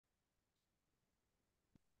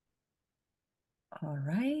All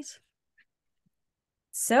right.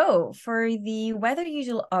 So for the weather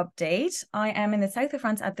usual update, I am in the south of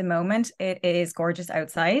France at the moment. It is gorgeous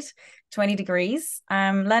outside, 20 degrees.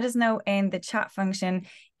 Let us know in the chat function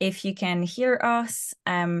if you can hear us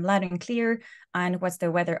loud and clear, and what's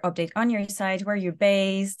the weather update on your side, where you're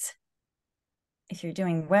based, if you're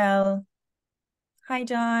doing well. Hi,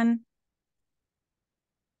 John.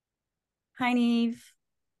 Hi, Neve.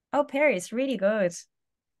 Oh, Paris, really good.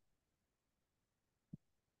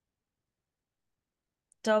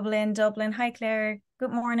 Dublin. Hi, Claire.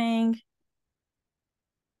 Good morning.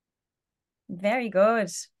 Very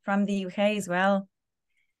good. From the UK as well.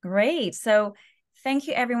 Great. So thank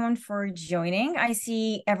you everyone for joining. I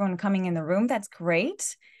see everyone coming in the room. That's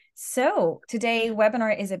great. So today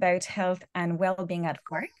webinar is about health and well-being at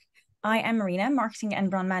work. I am Marina, Marketing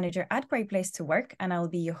and Brand Manager at Great Place to Work, and I'll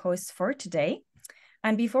be your host for today.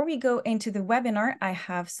 And before we go into the webinar, I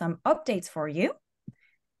have some updates for you.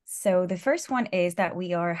 So the first one is that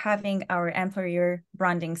we are having our Employer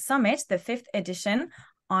Branding Summit, the 5th edition,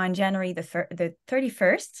 on January the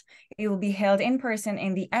 31st. It will be held in person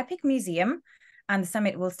in the Epic Museum, and the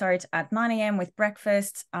summit will start at 9 a.m. with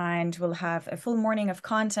breakfast, and we'll have a full morning of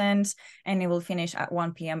content, and it will finish at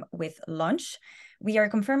 1 p.m. with lunch. We are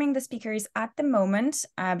confirming the speakers at the moment,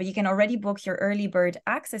 but you can already book your early bird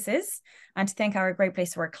accesses. And to thank our Great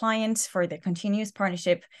Place to Work clients for the continuous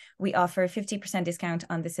partnership, we offer 50% discount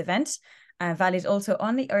on this event, valid also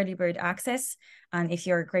on the early bird access. And if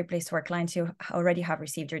you're a Great Place to Work client, you already have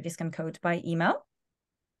received your discount code by email.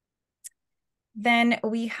 Then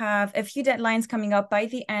we have a few deadlines coming up by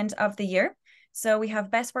the end of the year. So we have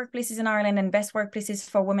Best Workplaces in Ireland and Best Workplaces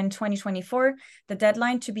for Women 2024. The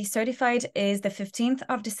deadline to be certified is the 15th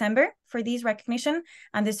of December for these recognition,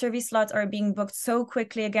 and the survey slots are being booked so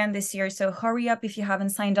quickly again this year. So hurry up if you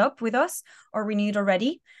haven't signed up with us or renewed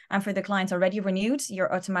already. And for the clients already renewed,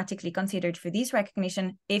 you're automatically considered for these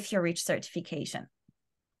recognition if you reach certification.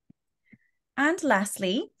 And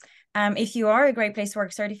lastly, if you are a Great Place to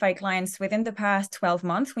Work certified clients within the past 12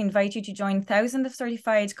 months, we invite you to join thousands of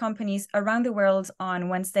certified companies around the world on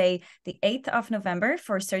Wednesday, the 8th of November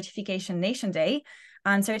for Certification Nation Day.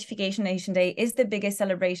 And Certification Nation Day is the biggest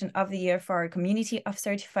celebration of the year for our community of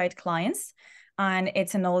certified clients. And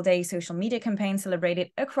it's an all-day social media campaign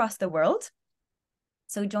celebrated across the world.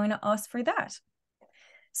 So join us for that.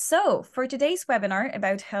 So for today's webinar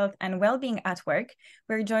about health and well-being at work,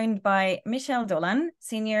 we're joined by Michelle Dolan,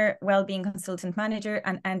 Senior Wellbeing Consultant Manager,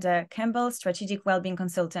 and Enda Campbell, Strategic Wellbeing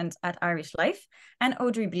Consultant at Irish Life, and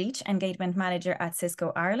Audrey Bleach, Engagement Manager at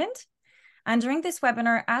Cisco Ireland. And during this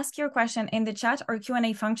webinar, ask your question in the chat or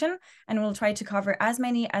Q&A function, and we'll try to cover as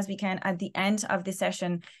many as we can at the end of the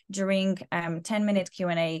session during 10-minute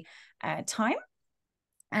Q&A time.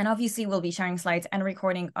 And obviously, we'll be sharing slides and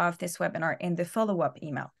recording of this webinar in the follow-up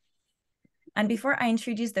email. And before I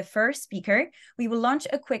introduce the first speaker, we will launch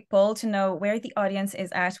a quick poll to know where the audience is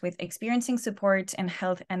at with experiencing support and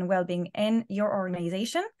health and well-being in your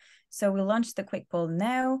organization. So we'll launch the quick poll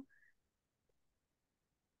now.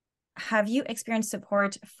 Have you experienced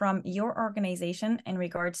support from your organization in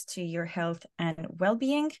regards to your health and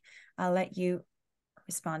well-being? I'll let you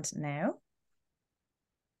respond now.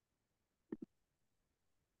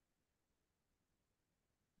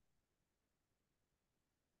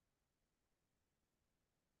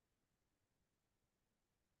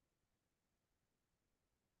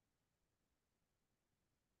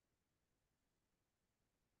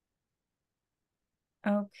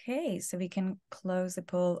 Okay, so we can close the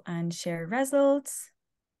poll and share results.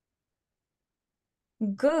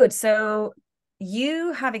 Good. So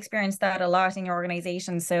you have experienced that a lot in your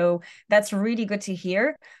organization. So that's really good to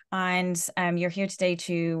hear. And you're here today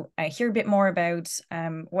to hear a bit more about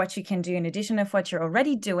what you can do in addition of what you're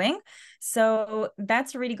already doing. So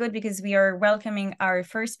that's really good because we are welcoming our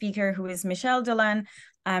first speaker, who is Michelle Dolan,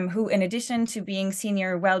 who, in addition to being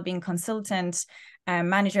Senior Wellbeing Consultant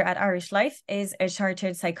Manager at Irish Life, is a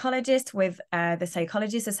chartered psychologist with the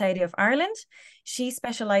Psychology Society of Ireland. She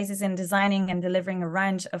specializes in designing and delivering a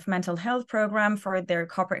range of mental health programs for their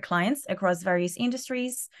corporate clients across various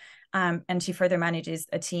industries. And she further manages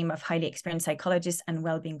a team of highly experienced psychologists and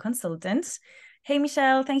wellbeing consultants. Hey,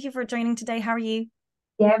 Michelle, thank you for joining today. How are you?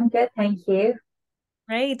 Yeah, I'm good, thank you.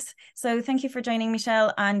 Great. So thank you for joining,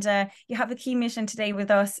 Michelle. And you have a key mission today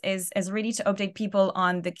with us is really to update people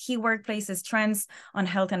on the key workplaces trends on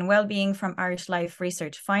health and well-being from Irish Life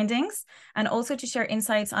research findings, and also to share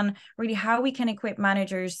insights on really how we can equip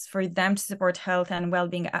managers for them to support health and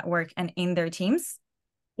well-being at work and in their teams.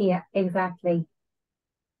 Yeah, exactly.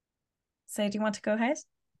 So do you want to go ahead?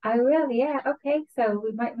 I will, yeah. Okay, so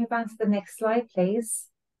we might move on to the next slide, please.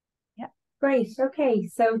 Yeah. Great. Okay.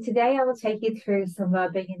 So today I will take you through some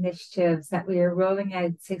wellbeing initiatives that we are rolling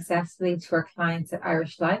out successfully to our clients at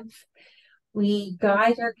Irish Life. We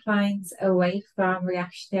guide our clients away from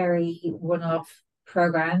reactionary one-off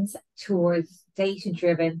programs towards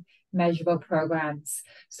data-driven, measurable programs.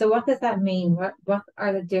 So what does that mean? What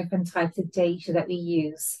are the different types of data that we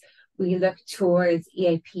use? We look towards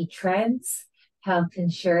EAP trends, health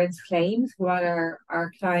insurance claims, what are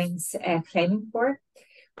our clients claiming for?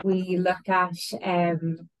 We look at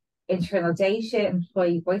internal data,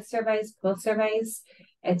 employee voice surveys, pulse surveys,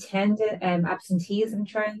 absenteeism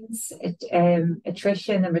trends,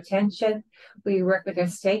 attrition and retention. We work with our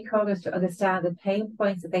stakeholders to understand the pain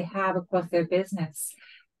points that they have across their business.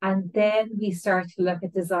 And then we start to look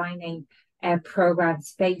at designing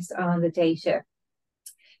programs based on the data.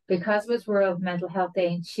 Because it was World Mental Health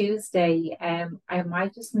Day on Tuesday, I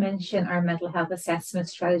might just mention our mental health assessment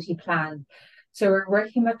strategy plan. So we're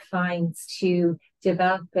working with clients to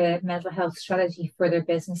develop a mental health strategy for their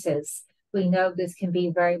businesses. We know this can be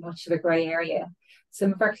very much of a grey area.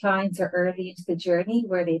 Some of our clients are early into the journey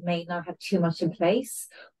where they may not have too much in place,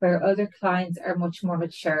 where other clients are much more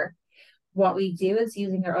mature. What we do is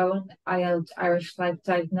using our own Irish Life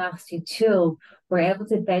diagnostic tool, we're able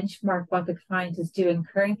to benchmark what the client is doing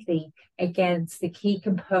currently against the key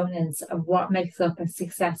components of what makes up a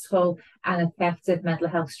successful and effective mental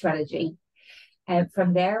health strategy. And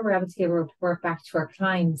from there, we're able to give a report back to our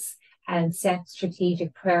clients and set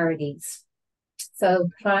strategic priorities. So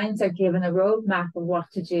clients are given a roadmap of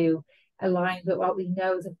what to do, aligned with what we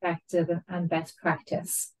know is effective and best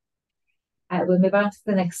practice. We'll move on to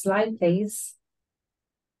the next slide, please.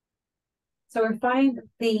 So we find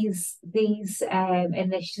these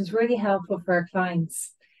initiatives really helpful for our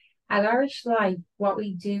clients. At Irish Life, what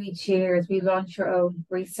we do each year is we launch our own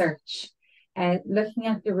research. Looking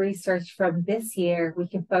at the research from this year, we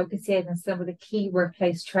can focus in on some of the key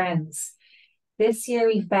workplace trends. This year,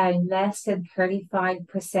 we found less than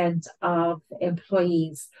 35% of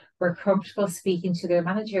employees were comfortable speaking to their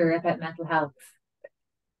manager about mental health.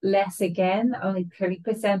 Less again, only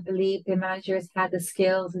 30% believe their managers had the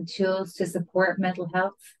skills and tools to support mental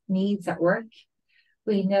health needs at work.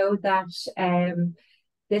 We know that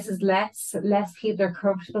this is less people are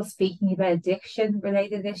comfortable speaking about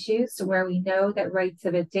addiction-related issues, where we know that rates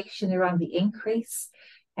of addiction are on the increase,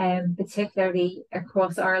 particularly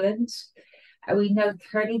across Ireland. We know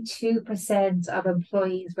 32% of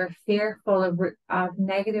employees were fearful of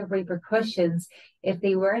negative repercussions if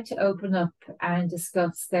they were to open up and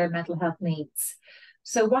discuss their mental health needs.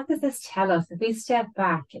 So what does this tell us? If we step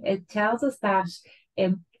back, it tells us that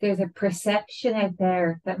there's a perception out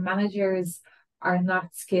there that managers are not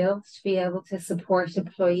skilled to be able to support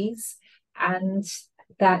employees, and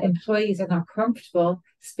that employees are not comfortable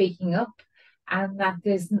speaking up, and that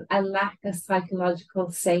there's a lack of psychological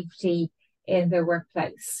safety in their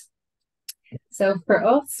workplace. So for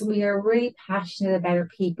us, we are really passionate about our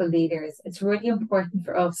people leaders. It's really important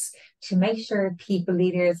for us to make sure people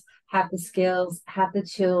leaders have the skills, have the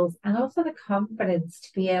tools, and also the confidence to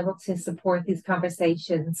be able to support these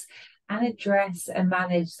conversations and address and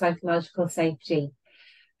manage psychological safety.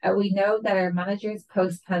 We know that our managers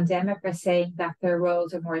post-pandemic are saying that their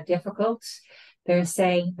roles are more difficult. They're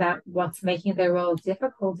saying that what's making their role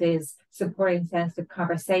difficult is supporting sensitive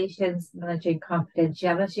conversations, managing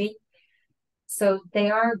confidentiality. So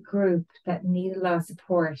they are a group that need a lot of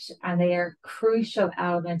support, and they are a crucial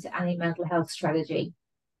element to any mental health strategy.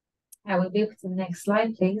 And we'll move to the next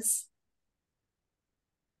slide, please.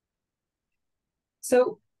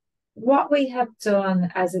 So what we have done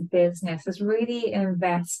as a business is really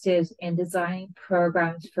invested in designing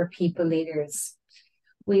programs for people leaders.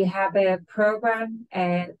 We have a program,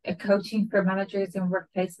 a coaching for managers in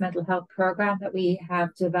workplace mental health program that we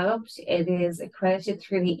have developed. It is accredited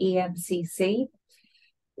through the EMCC.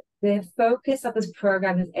 The focus of this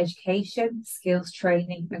program is education, skills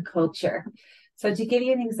training, and culture. So to give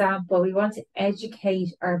you an example, we want to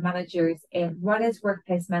educate our managers in what is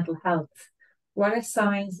workplace mental health, what are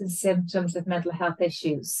signs and symptoms of mental health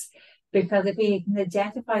issues. Because if we can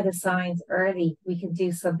identify the signs early, we can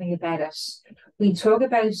do something about it. We talk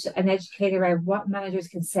about and educate around what managers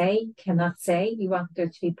can say, cannot say. We want there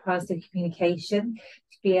to be positive communication,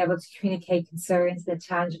 to be able to communicate concerns in a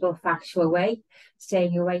tangible, factual way,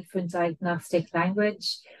 staying away from diagnostic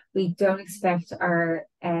language. We don't expect our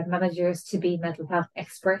managers to be mental health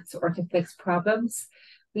experts or to fix problems.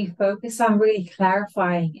 We focus on really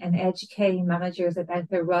clarifying and educating managers about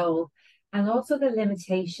their role and also the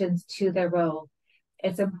limitations to their role.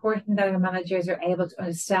 It's important that our managers are able to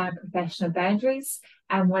understand professional boundaries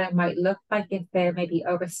and what it might look like if they're maybe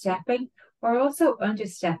overstepping or also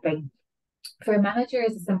understepping. For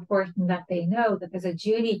managers, it's important that they know that there's a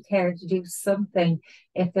duty of care to do something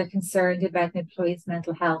if they're concerned about an employee's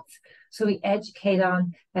mental health. So we educate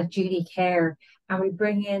on that duty of care, and we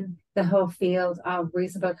bring in the whole field of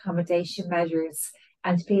reasonable accommodation measures,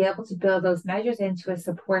 and to be able to build those measures into a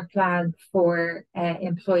support plan for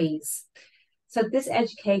employees. So this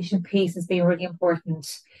education piece has been really important.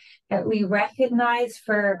 We recognize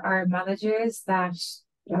for our managers that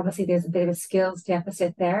obviously there's a bit of a skills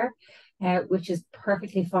deficit there, which is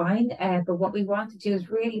perfectly fine. But what we want to do is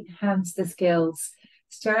really enhance the skills.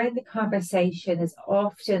 Starting the conversation is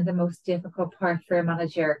often the most difficult part for a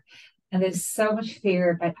manager. And there's so much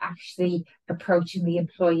fear about actually approaching the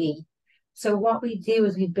employee. So what we do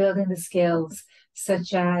is we build in the skills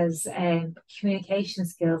such as communication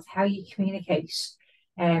skills, how you communicate,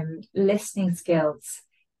 listening skills,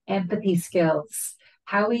 empathy skills,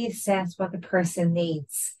 how we assess what the person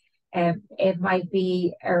needs. It might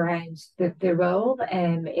be around the role,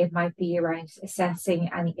 it might be around assessing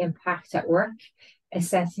any impact at work,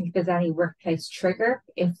 assessing if there's any workplace trigger.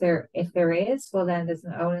 If there is, well then there's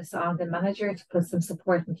an onus on the manager to put some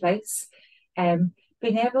support in place.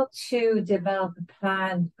 Being able to develop a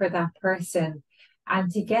plan for that person and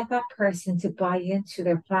to get that person to buy into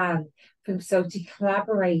their plan, so to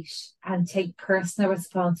collaborate and take personal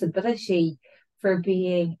responsibility for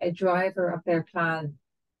being a driver of their plan.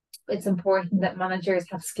 It's important that managers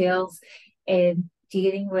have skills in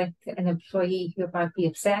dealing with an employee who might be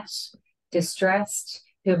upset, distressed,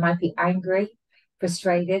 who might be angry,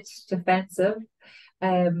 frustrated, defensive.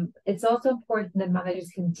 It's also important that managers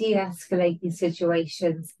can de-escalate these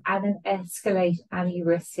situations and then escalate any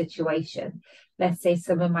risk situation. Let's say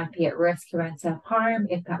someone might be at risk around self-harm,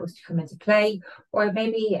 if that was to come into play, or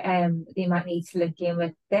maybe they might need to link in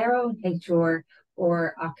with their own HR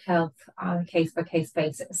or health on a case-by-case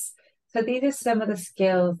basis. So these are some of the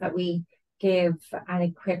skills that we give and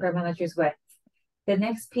equip our managers with. The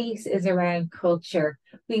next piece is around culture.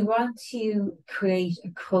 We want to create a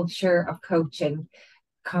culture of coaching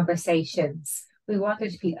conversations. We want there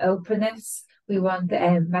to be openness. We want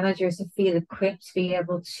managers to feel equipped to be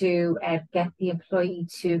able to get the employee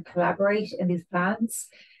to collaborate in these plans.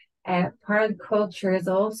 Part of the culture is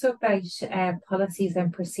also about policies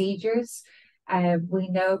and procedures. We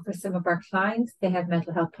know for some of our clients, they have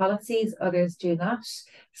mental health policies, others do not.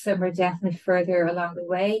 Some are definitely further along the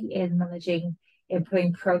way in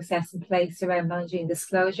putting process in place around managing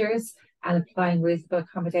disclosures and applying reasonable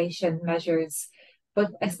accommodation measures.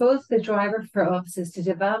 But I suppose the driver for us is to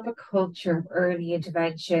develop a culture of early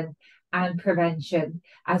intervention and prevention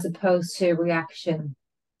as opposed to reaction.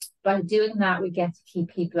 By doing that, we get to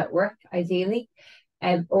keep people at work, ideally.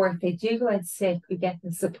 Or if they do go out sick, we get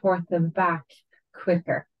to support them back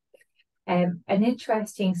quicker. An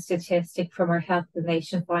interesting statistic from our Health of the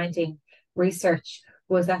Nation finding research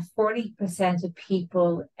was that 40% of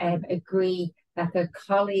people agree that their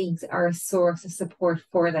colleagues are a source of support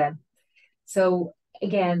for them. So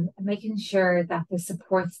again, making sure that the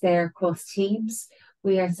support's there across teams.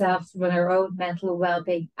 We ourselves run our own mental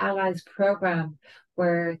wellbeing allies program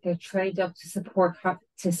where they're trained up to support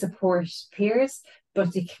peers,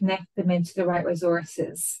 but to connect them into the right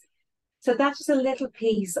resources. So that's just a little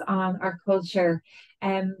piece on our culture.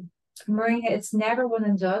 Marina, it's never one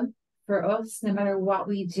and done for us, no matter what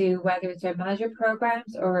we do, whether it's our manager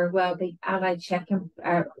programs or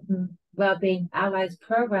our wellbeing allies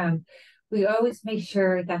program. We always make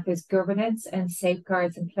sure that there's governance and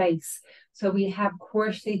safeguards in place. So we have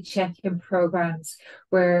quarterly check-in programs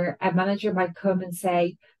where a manager might come and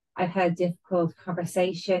say, I've had a difficult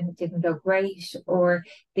conversation, it didn't go great, or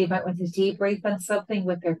they might want to debrief on something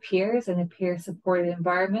with their peers in a peer-supported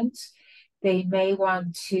environment. They may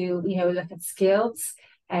want to, look at skills,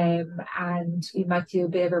 and we might do a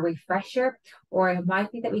bit of a refresher, or it might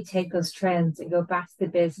be that we take those trends and go back to the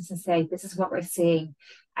business and say, this is what we're seeing,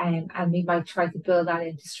 and we might try to build that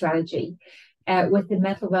into strategy. With the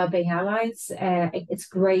mental wellbeing allies, it's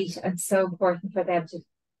great and so important for them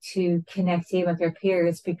to connect in with their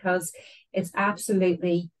peers, because it's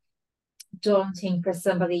absolutely daunting for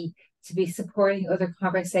somebody to be supporting other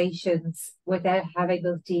conversations without having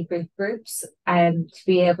those debrief groups and to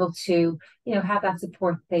be able to, have that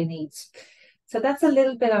support they need. So that's a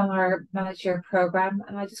little bit on our manager program.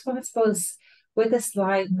 And I just want to, suppose, with a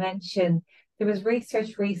slide mention, there was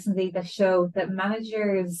research recently that showed that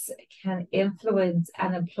managers can influence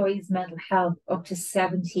an employee's mental health up to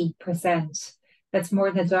 70%. That's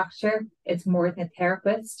more than a doctor, it's more than a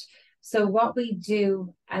therapist. So what we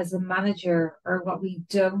do as a manager or what we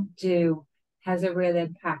don't do has a real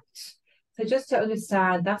impact. So just to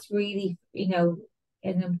understand, that's really,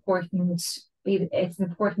 an important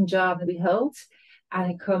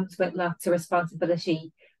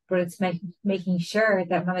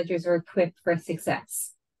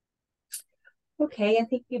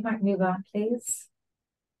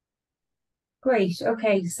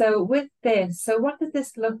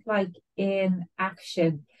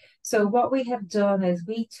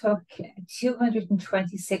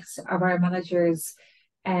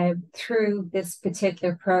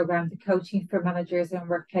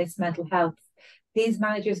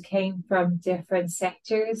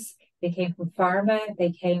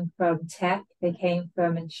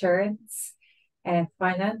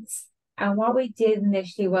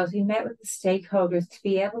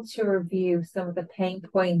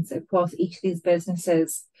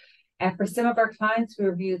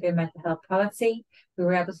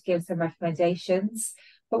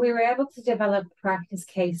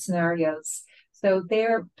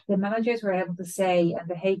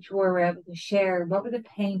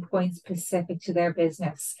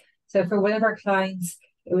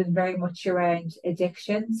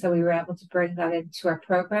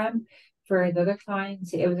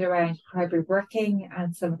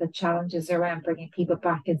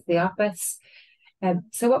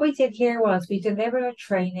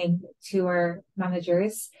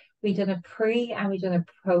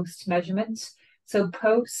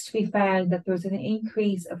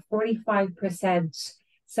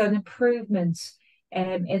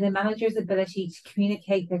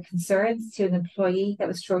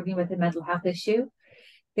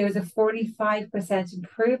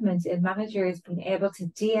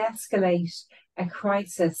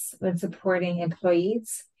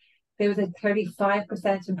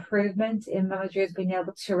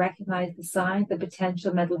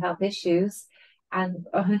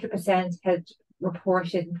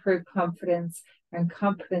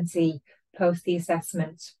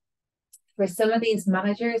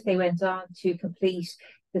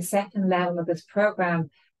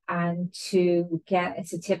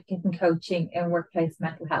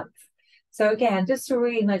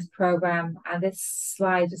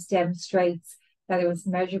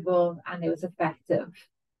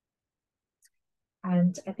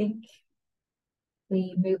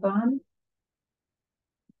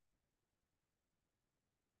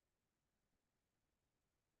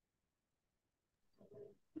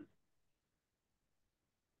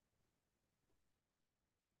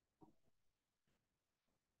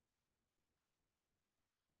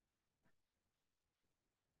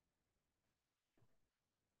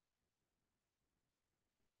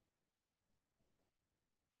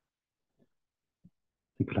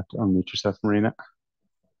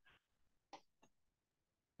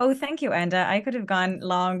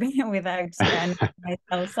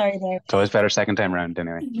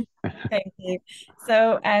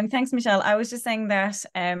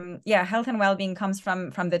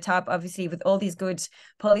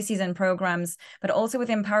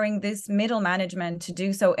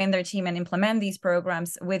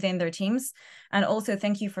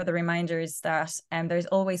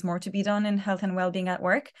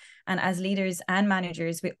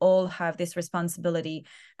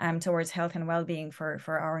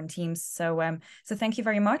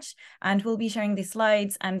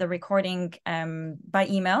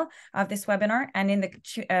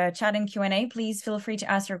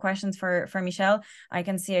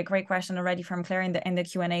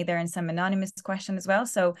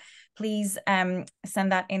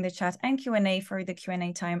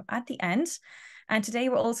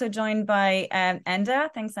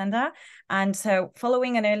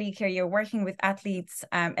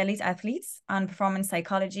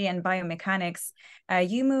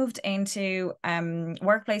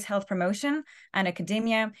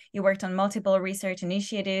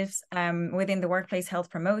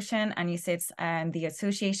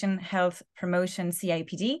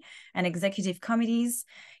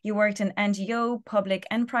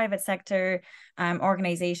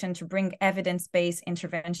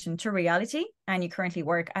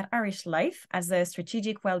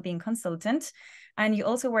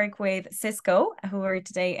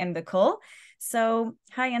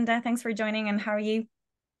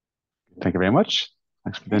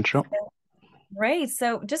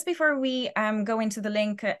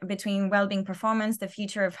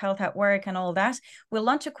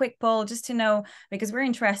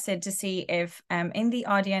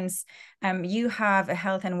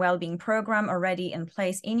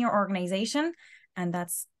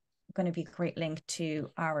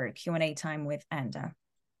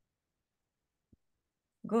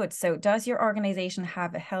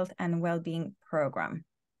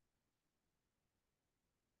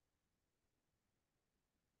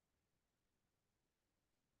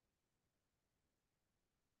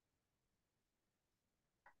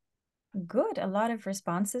Good. A lot of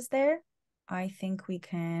responses there. I think we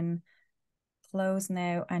can close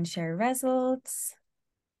now and share results.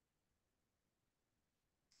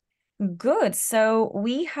 Good. So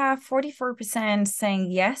we have 44%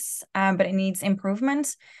 saying yes, but it needs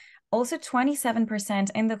improvement. Also 27%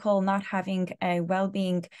 in the call not having a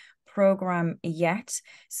well-being program yet.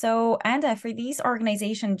 So, Enda, for these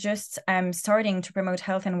organizations just starting to promote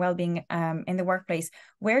health and well-being in the workplace,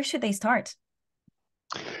 where should they start?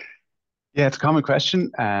 Yeah, it's a common question.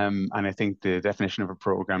 And I think the definition of a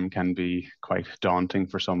program can be quite daunting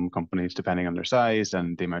for some companies, depending on their size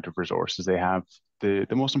and the amount of resources they have. The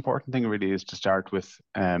most important thing really is to start with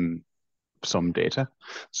some data.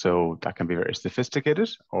 So that can be very sophisticated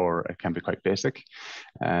or it can be quite basic.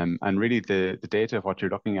 And really the data of what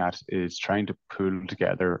you're looking at is trying to pull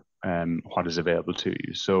together what is available to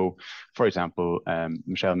you. So, for example,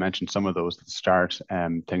 Michelle mentioned some of those at the start,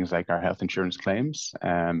 things like our health insurance claims,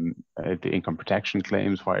 the income protection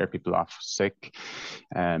claims, why are people off sick,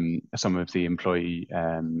 some of the employee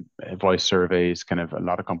voice surveys, kind of a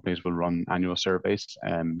lot of companies will run annual surveys.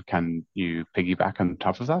 Can you piggyback on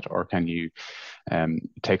top of that, or can you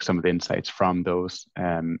take some of the insights from those?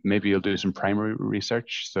 Maybe you'll do some primary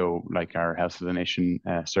research. So like our Health of the Nation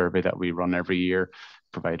survey that we run every year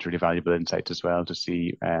provides really valuable insights as well to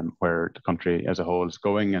see where the country as a whole is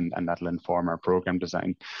going, and that'll inform our program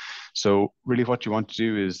design. So really what you want to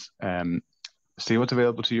do is see what's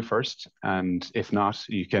available to you first. And if not,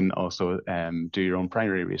 you can also do your own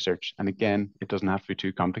primary research. And again, it doesn't have to be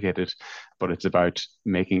too complicated, but it's about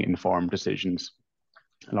making informed decisions.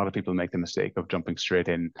 A lot of people make the mistake of jumping straight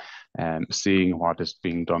in, seeing what is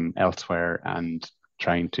being done elsewhere and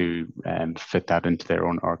trying to fit that into their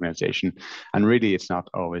own organization. And really, it's not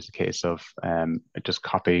always a case of just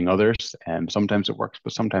copying others. Sometimes it works,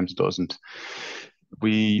 but sometimes it doesn't.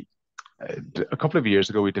 A couple of years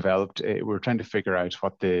ago, we developed, we were trying to figure out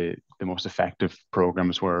what the most effective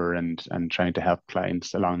programs were and trying to help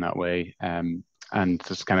clients along that way. And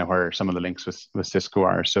this is kind of where some of the links with Cisco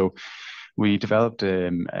are. So we developed a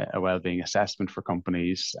wellbeing assessment for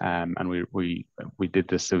companies, and we did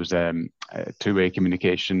this. It was a two-way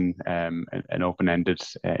communication, an open-ended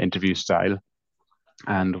interview style,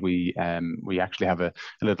 and we actually have a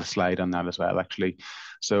little slide on that as well, actually.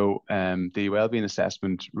 So the wellbeing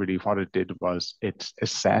assessment, really what it did was it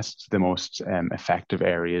assessed the most effective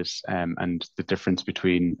areas and the difference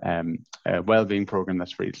between a wellbeing program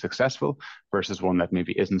that's really successful versus one that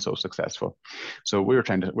maybe isn't so successful. So we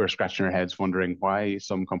were scratching our heads wondering why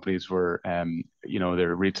some companies were,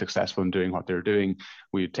 they're really successful in doing what they're doing.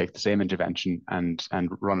 We'd take the same intervention and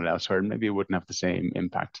run it elsewhere, and maybe it wouldn't have the same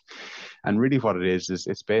impact. And really what it is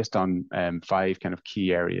it's based on 5 kind of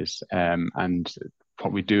key areas. And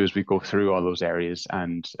what we do is we go through all those areas,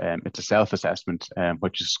 and it's a self-assessment,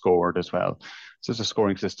 which is scored as well. So it's a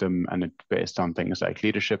scoring system, and it's based on things like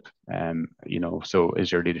leadership. So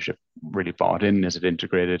is your leadership really bought in? Is it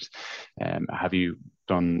integrated? Have you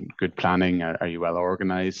done good planning? Are you well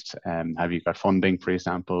organized? Have you got funding, for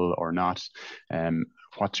example, or not?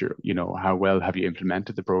 What's your, how well have you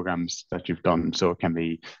implemented the programs that you've done? So it can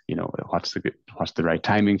be, what's the right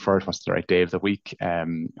timing for it? What's the right day of the week?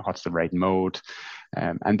 What's the right mode?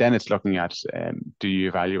 And then it's looking at, do you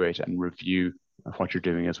evaluate and review what you're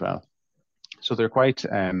doing as well? So they're quite,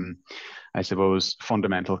 I suppose,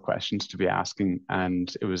 fundamental questions to be asking.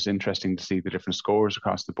 And it was interesting to see the different scores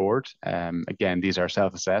across the board. Again, these are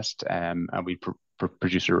self-assessed, and we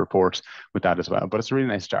produce a report with that as well. But it's a really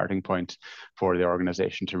nice starting point for the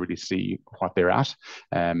organization to really see what they're at,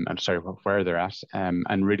 where they're at.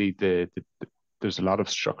 And really there's a lot of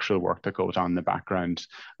structural work that goes on in the background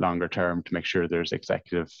longer term to make sure there's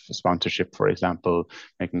executive sponsorship, for example,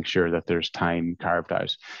 making sure that there's time carved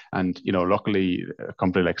out. And, luckily a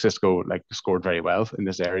company like Cisco scored very well in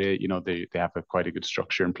this area. They have quite a good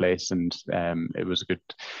structure in place, and it was a good,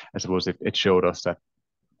 I suppose it showed us that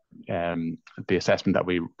the assessment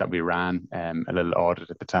that we ran, a little audit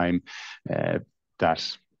at the time,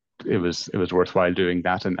 that it was worthwhile doing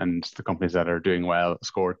that, and the companies that are doing well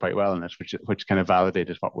scored quite well in it, which kind of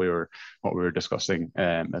validated what we were discussing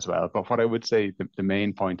as well. But what I would say the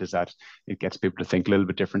main point is that it gets people to think a little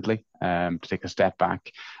bit differently, to take a step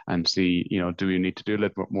back and see, do we need to do a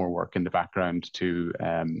little bit more work in the background to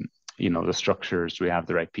the structures, do we have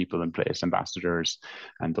the right people in place, ambassadors,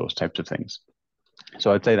 and those types of things.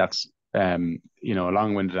 So I'd say that's a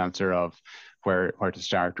long-winded answer of where to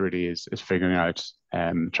start really is figuring out,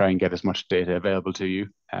 try and get as much data available to you,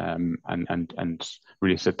 and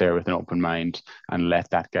really sit there with an open mind and let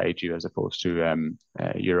that guide you as opposed to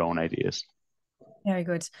your own ideas. Very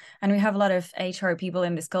good. And we have a lot of HR people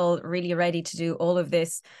in this call really ready to do all of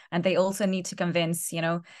this. And they also need to convince, you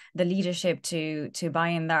know, the leadership to buy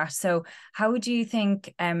in that. So how do you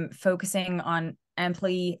think focusing on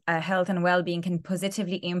employee health and well-being can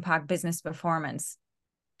positively impact business performance?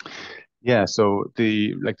 Yeah, so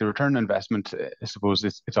the return on investment, I suppose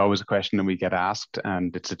it's always a question that we get asked,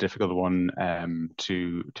 and it's a difficult one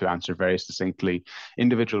to answer very succinctly.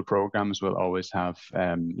 Individual programs will always have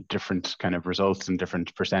different kind of results and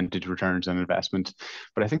different percentage returns on investment,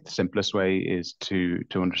 but I think the simplest way is to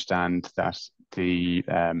understand that the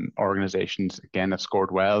organizations again that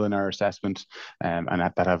scored well in our assessment and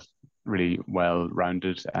that have really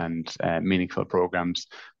well-rounded and meaningful programs,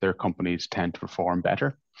 their companies tend to perform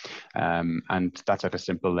better. And that's at a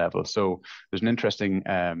simple level. So there's an interesting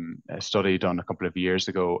study done a couple of years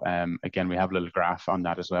ago. Again, we have a little graph on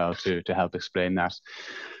that as well to help explain that.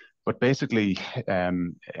 But basically,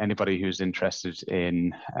 anybody who's interested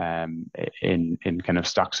in kind of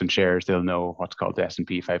stocks and shares, they'll know what's called the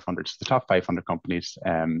S&P 500. So the top 500 companies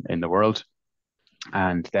in the world.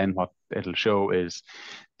 And then what it'll show is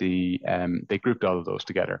they grouped all of those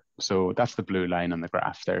together. So that's the blue line on the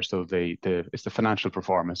graph there. So it's the financial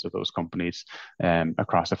performance of those companies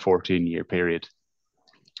across a 14-year period.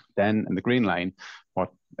 Then in the green line,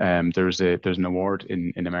 there's an award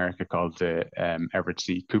in America called the Everett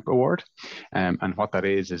C. Koop Award, and what that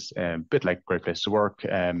is a bit like Great Place to Work.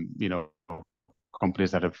 You know,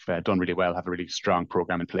 companies that have done really well have a really strong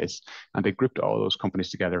program in place. And they grouped all those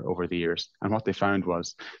companies together over the years. And what they found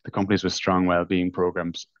was the companies with strong well-being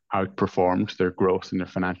programs outperformed their growth and their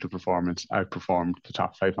financial performance, outperformed the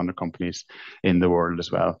top 500 companies in the world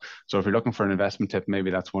as well. So if you're looking for an investment tip,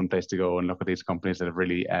 maybe that's one place to go and look at these companies that have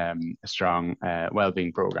really strong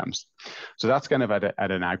well-being programs. So that's kind of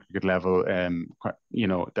at an aggregate level, you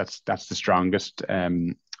know, that's the strongest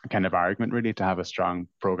kind of argument really to have a strong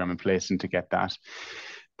program in place and to get that.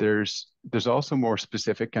 There's also more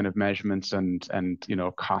specific kind of measurements and you know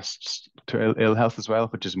costs to ill health as well,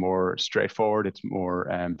 which is more straightforward. It's more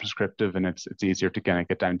prescriptive, and it's easier to kind of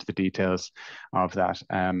get down to the details of that.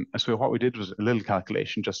 So what we did was a little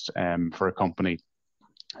calculation just for a company.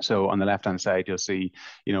 So on the left-hand side, you'll see,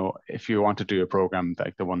 you know, if you want to do a program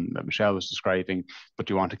like the one that Michelle was describing, but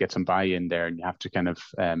you want to get some buy-in there, and you have to kind of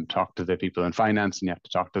talk to the people in finance, and you have to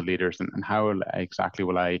talk to the leaders, and how exactly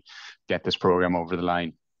will I get this program over the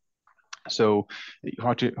line? So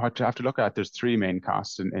what you have to look at, there's three main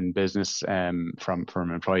costs in business from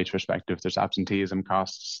an employee's perspective. There's absenteeism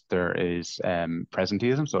costs, there is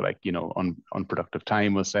presenteeism, so like, you know, unproductive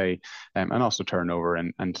time, we'll say, and also turnover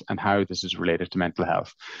and how this is related to mental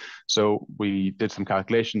health. So we did some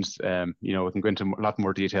calculations, you know, we can go into a lot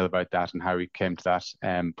more detail about that and how we came to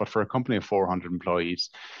that. But for a company of 400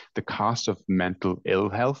 employees, the cost of mental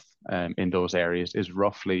ill health in those areas is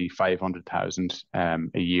roughly 500,000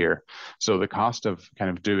 a year. So the cost of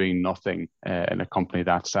kind of doing nothing in a company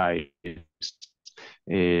that size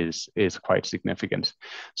is quite significant.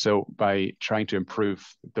 So by trying to improve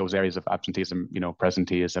those areas of absenteeism, you know,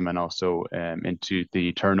 presenteeism, and also into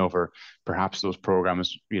the turnover, perhaps those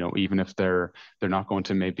programs, you know, even if they're not going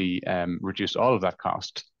to maybe reduce all of that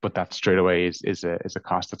cost, but that straight away is a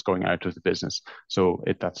cost that's going out of the business. So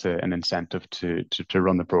that's an incentive to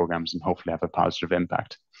run the programs and hopefully have a positive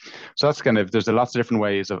impact. So that's kind of, there's lots of different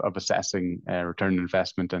ways of assessing return on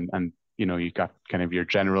investment, and you know, you got kind of your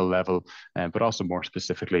general level, but also more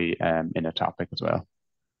specifically in a topic as well.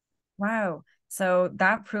 Wow. So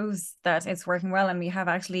that proves that it's working well. And we have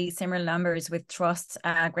actually similar numbers with Trust,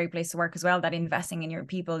 Great Place to Work as well, that investing in your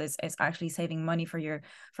people is actually saving money for your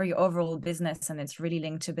overall business. And it's really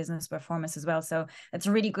linked to business performance as well. So it's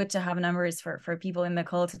really good to have numbers for people in the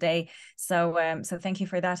call today. So so thank you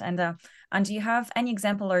for that, Enda. And do you have any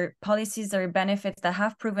example or policies or benefits that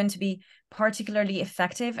have proven to be particularly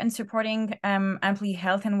effective in supporting employee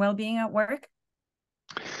health and well-being at work?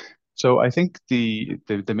 So I think the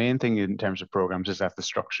main thing in terms of programs is that the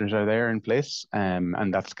structures are there in place,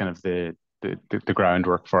 and that's kind of the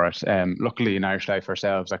groundwork for it. Luckily in Irish Life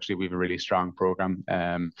ourselves, actually, we have a really strong program.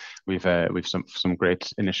 We've some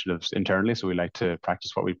great initiatives internally, so we like to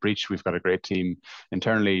practice what we preach. We've got a great team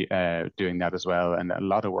internally doing that as well, and a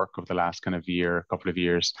lot of work over the last kind of couple of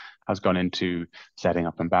years has gone into setting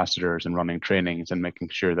up ambassadors and running trainings and making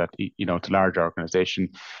sure that, you know, it's a large organization,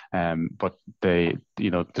 but there's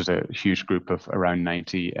a huge group of around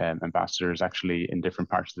 90 ambassadors actually in different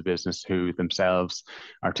parts of the business who themselves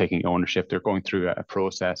are taking ownership they're going through a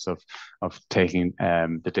process of taking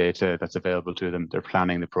the data that's available to them. They're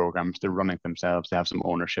planning the programs, they're running themselves, they have some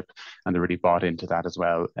ownership, and they're really bought into that as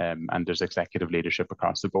well. And there's executive leadership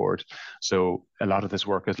across the board. So a lot of this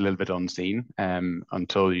work is a little bit unseen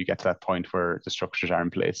until you get to that point where the structures are in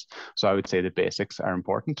place. So I would say the basics are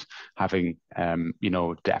important. Having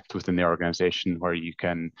depth within the organization where you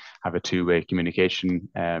can have a two-way communication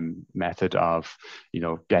method of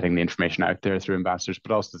getting the information out there through ambassadors,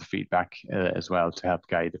 but also the feedback as well to help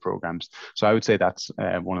guide the programs. So I would say that's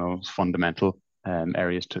one of those fundamental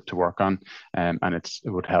areas to work on, and it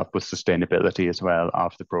would help with sustainability as well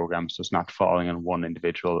of the program, so it's not falling on one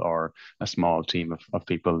individual or a small team of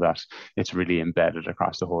people, that it's really embedded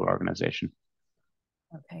across the whole organization.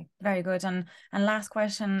 Okay, very good. And last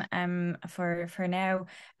question for now,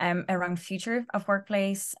 around future of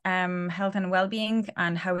workplace health and well-being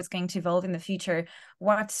and how it's going to evolve in the future.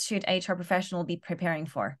 What should HR professional be preparing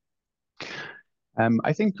for?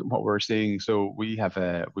 I think what we're seeing, so we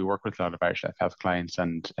work with a lot of Irish Life Health clients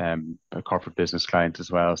and corporate business clients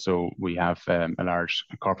as well. So we have a large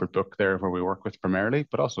corporate book there where we work with primarily,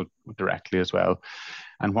 but also directly as well.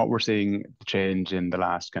 And what we're seeing change in the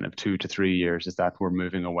last kind of 2 to 3 years is that we're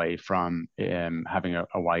moving away from having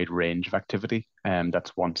a wide range of activity.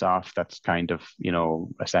 That's once off, that's kind of,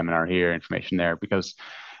 a seminar here, information there, because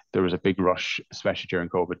there was a big rush, especially during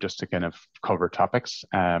COVID, just to kind of cover topics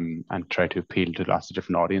and try to appeal to lots of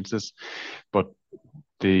different audiences. But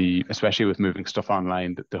especially with moving stuff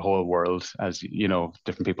online, the whole world, as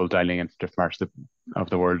different people dialing into different parts of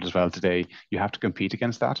the world as well today, you have to compete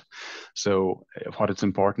against that. So what it's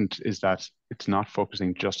important is that it's not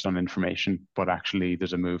focusing just on information, but actually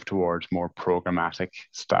there's a move towards more programmatic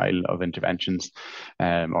style of interventions,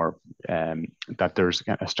 or that there's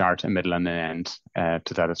a start, a middle, and an end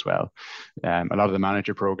to that as well. A lot of the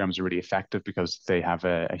manager programs are really effective because they have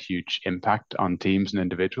a huge impact on teams and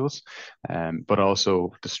individuals, but also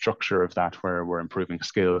the structure of that, where we're improving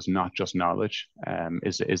skills, not just knowledge,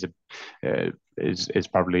 is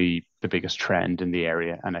probably the biggest trend in the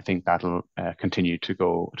area, and I think that'll continue to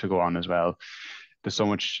go on as well. There's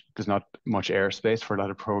not much airspace for a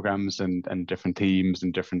lot of programs and different themes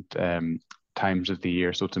and different times of the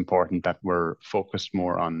year, so it's important that we're focused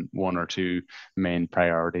more on one or two main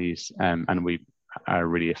priorities, and we are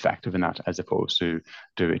really effective in that, as opposed to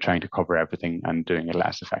trying to cover everything and doing it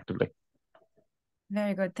less effectively.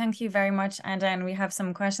 Very good. Thank you very much. And then we have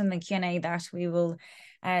some questions in the Q&A that we will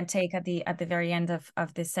take at the very end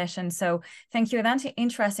of this session. So thank you. It's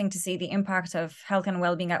interesting to see the impact of health and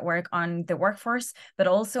well-being at work on the workforce, but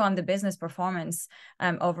also on the business performance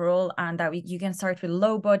overall, and that you can start with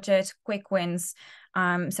low budget, quick wins.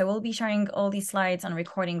 So we'll be sharing all these slides and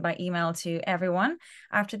recording by email to everyone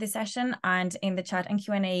after the session, and in the chat and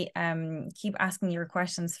Q&A, keep asking your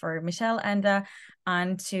questions for Michelle, Enda,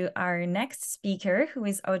 and to our next speaker, who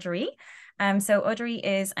is Audrey. So Audrey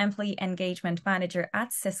is Employee Engagement Manager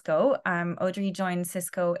at Cisco. Audrey joined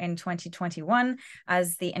Cisco in 2021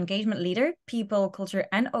 as the Engagement Leader, People, Culture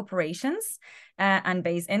and Operations, and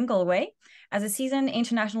based in Galway. As a seasoned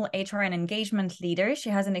international HR and engagement leader, she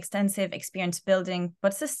has an extensive experience building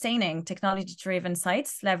but sustaining technology-driven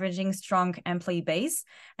sites, leveraging strong employee base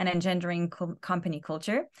and engendering company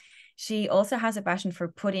culture. She also has a passion for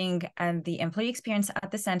putting the employee experience at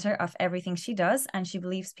the center of everything she does, and she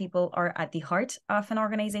believes people are at the heart of an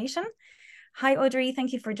organization. Hi, Audrey.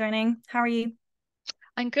 Thank you for joining. How are you?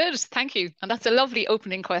 I'm good. Thank you. And that's a lovely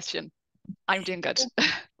opening question. I'm doing good.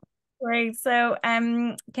 Great. So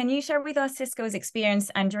can you share with us Cisco's experience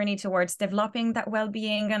and journey towards developing that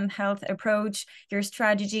well-being and health approach, your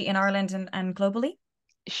strategy in Ireland and globally?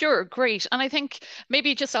 Sure, great. And I think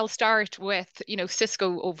maybe just I'll start with,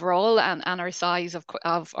 Cisco overall and our size of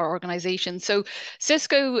our organization. So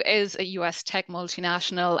Cisco is a US tech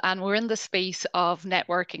multinational, and we're in the space of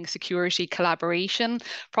networking, security, collaboration,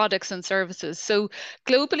 products and services. So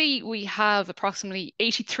globally, we have approximately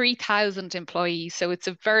 83,000 employees. So it's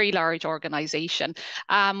a very large organization.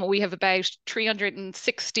 We have about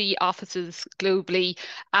 360 offices globally,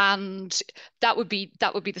 and that would be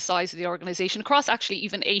the size of the organization across actually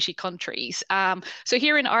even 80 countries. So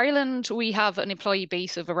here in Ireland, we have an employee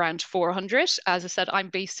base of around 400. As I said, I'm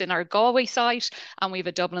based in our Galway site, and we have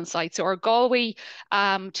a Dublin site. So our Galway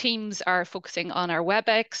teams are focusing on our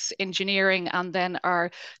WebEx, engineering, and then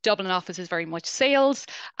our Dublin office is very much sales.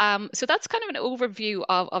 So that's kind of an overview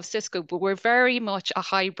of Cisco, but we're very much a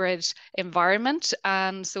hybrid environment.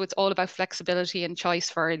 And so it's all about flexibility and choice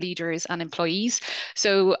for our leaders and employees.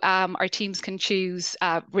 So our teams can choose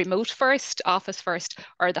remote first, office first,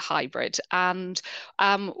 or the hybrid. And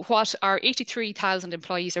what our 83,000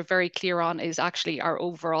 employees are very clear on is actually our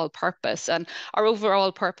overall purpose. And our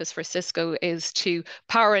overall purpose for Cisco is to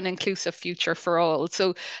power an inclusive future for all.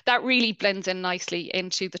 So that really blends in nicely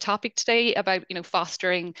into the topic today about,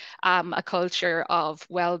 fostering a culture of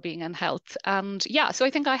well-being and health. And yeah, so I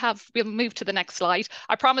think we'll move to the next slide.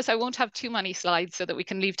 I promise I won't have too many slides so that we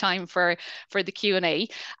can leave time for the Q&A.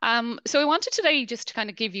 So I wanted today just to kind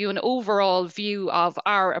of give you an overall view of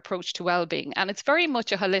our approach to well-being. And it's very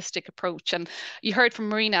much a holistic approach. And you heard from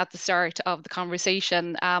Marina at the start of the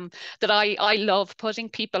conversation that I love putting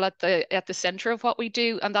people at the center of what we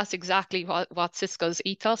do. And that's exactly what Cisco's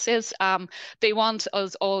ethos is. They want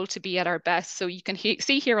us all to be at our best. So you can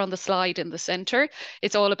see here on the slide in the center,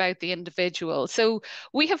 it's all about the individual. So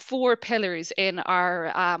we have 4 pillars in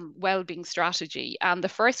our well-being strategy. And the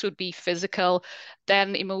first would be physical,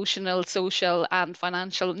 then emotional, social, and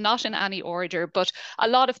financial, not in any order, but a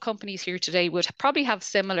lot of companies here today would probably have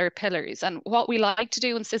similar pillars. And what we like to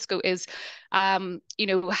do in Cisco is,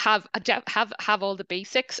 have all the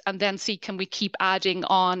basics and then see, can we keep adding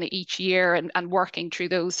on each year and working through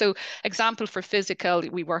those. So example for physical,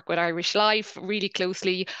 we work with Irish Life really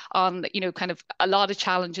closely on, kind of a lot of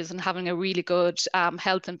challenges and having a really good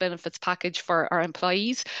health and benefits package for our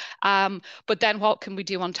employees. But then what can we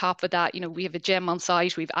do on top of that? We have a gym on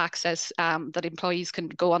site, we have access that employees can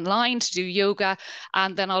go online to do yoga.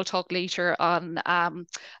 And then I'll talk later on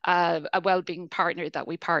a wellbeing partner that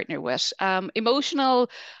we partner with. Emotional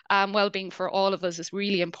well-being for all of us is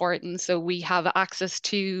really important. So we have access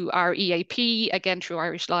to our EAP, again, through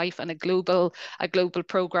Irish Life, and a global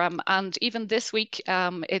program. And even this week,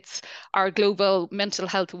 it's our Global Mental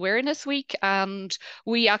Health Awareness Week. And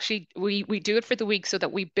we actually, we do it for the week so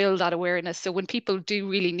that we build that awareness. So when people do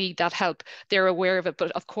really need that help, they're aware of it.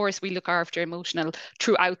 But of course, we look after emotional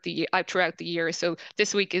throughout the year. So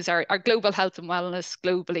this week is our global health and wellness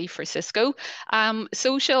globally for Cisco.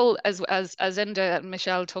 Social, as Enda and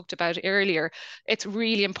Michelle talked about earlier, it's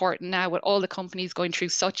really important now with all the companies going through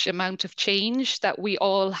such amount of change that we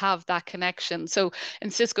all have that connection. So in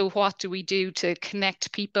Cisco, what do we do to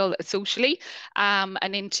connect people socially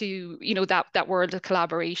and into that world of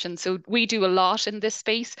collaboration? So we do a lot in this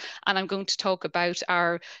space, and I'm going to talk about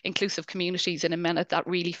our inclusive communities in a minute. That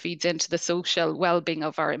really feeds into the social well-being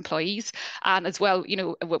of our employees, and as well,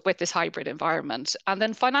 with this hybrid environment. And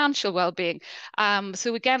then financial well-being.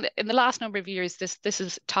 So again, in the last number of years, this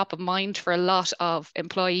is top of mind for a lot of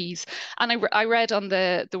employees. And I read on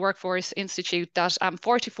the Workforce Institute that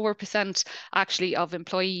 44% actually of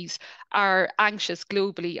employees are anxious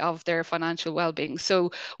globally of their financial well-being.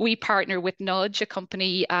 So we partner with Nudge, a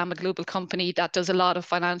company, a global company that does a lot of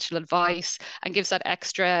financial advice and gives that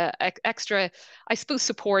extra, I suppose,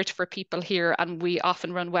 support for people here. And we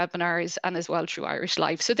often run webinars, and as well through Irish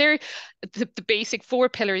Life. So they're the basic 4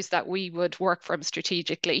 pillars that we would work from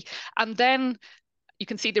strategically. And then you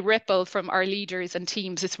can see the ripple from our leaders and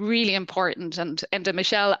teams. It's really important. And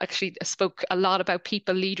Michelle actually spoke a lot about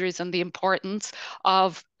people, leaders, and the importance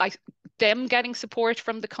of them getting support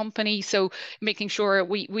from the company. So making sure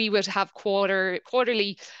we would have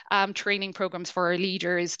quarterly training programs for our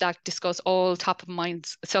leaders that discuss all top of mind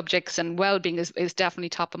subjects, and well-being is definitely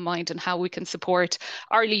top of mind, and how we can support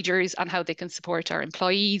our leaders and how they can support our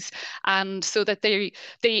employees, and so that they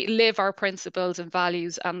live our principles and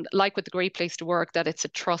values, and like with the Great Place to Work, that it's a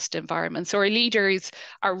trust environment. So our leaders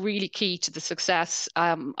are really key to the success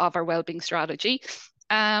of our well-being strategy.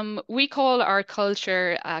 We call our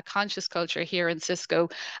culture conscious culture here in Cisco,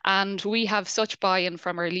 and we have such buy-in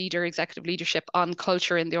from our executive leadership on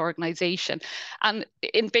culture in the organization. And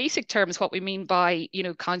in basic terms, what we mean by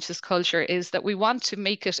conscious culture is that we want to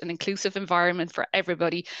make it an inclusive environment for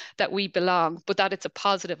everybody, that we belong, but that it's a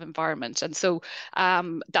positive environment. And so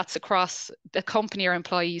that's across the company, our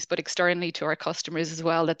employees, but externally to our customers as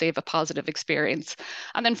well, that they have a positive experience.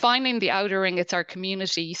 And then finally, in the outer ring, it's our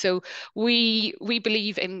community. So we believe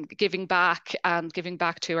in giving back, and giving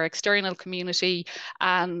back to our external community,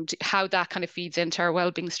 and how that kind of feeds into our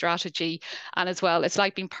wellbeing strategy. And as well, it's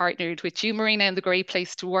like being partnered with you, Marina, in the Great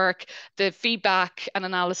Place to Work. The feedback and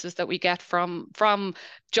analysis that we get from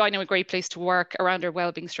joining a Great Place to Work around our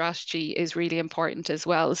wellbeing strategy is really important as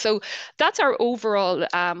well. So that's our overall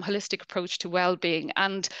holistic approach to wellbeing.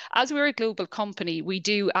 And as we're a global company, we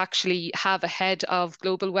do actually have a head of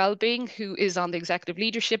global wellbeing who is on the executive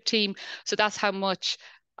leadership team. So that's how much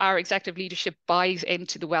our executive leadership buys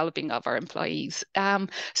into the well-being of our employees. So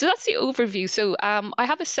that's the overview. So I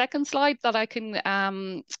have a second slide that I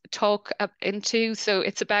can talk into. So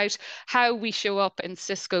it's about how we show up in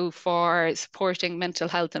Cisco for supporting mental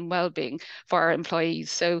health and well-being for our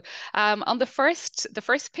employees. So on the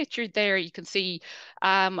first picture there, you can see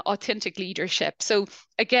authentic leadership. So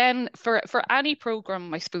again, for any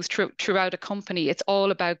program, I suppose throughout a company, it's all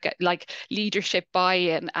about like leadership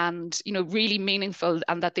buy-in and really meaningful,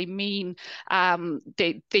 and that they mean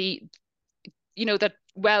that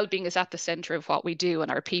well-being is at the center of what we do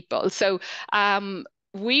and our people. So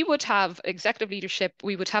we would have executive leadership.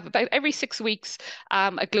 We would have about every 6 weeks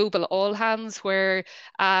a global all hands where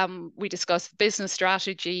we discuss business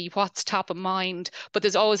strategy, what's top of mind, but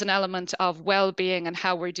there's always an element of well-being and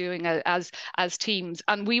how we're doing as teams.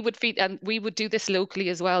 And we would do this locally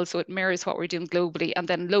as well, so it mirrors what we're doing globally. And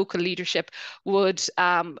then local leadership would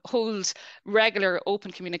hold regular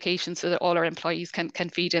open communication so that all our employees can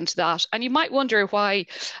feed into that. And you might wonder why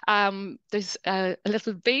there's a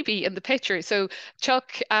little baby in the picture. So Chuck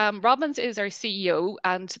Robbins is our CEO,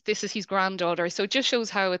 and this is his granddaughter. So it just shows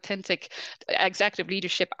how authentic executive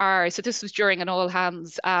leadership are. So this was during an all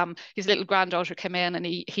hands. His little granddaughter came in, and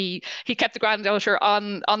he kept the granddaughter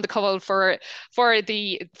on the call for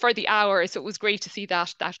the hour. So it was great to see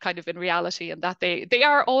that kind of in reality, and that they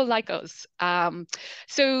are all like us.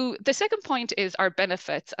 So the second point is our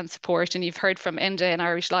benefits and support, and you've heard from Enda in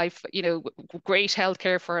Irish Life, great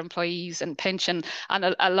healthcare for employees and pension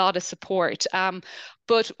and a lot of support.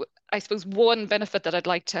 But I suppose one benefit that I'd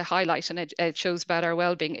like to highlight, and it shows about our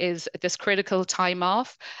well-being, is this critical time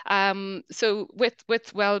off. So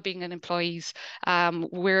with well-being and employees,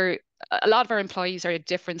 a lot of our employees are at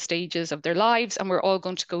different stages of their lives, and we're all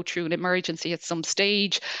going to go through an emergency at some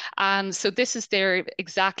stage. And so this is there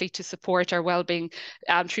exactly to support our well-being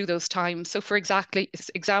through those times. So for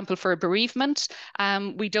example, for a bereavement,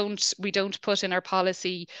 we don't put in our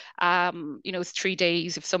policy, it's 3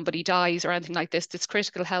 days if somebody dies or anything like this. This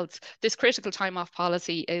critical time off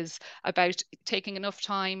policy is about taking enough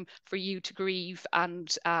time for you to grieve,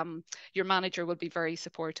 and your manager will be very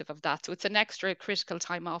supportive of that. So it's an extra critical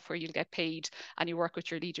time off where you get paid and you work with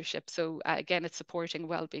your leadership. So again, it's supporting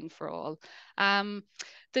well-being for all.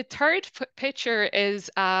 The third picture is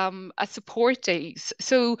a support days.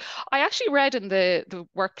 So I actually read in the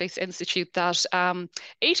Workplace Institute that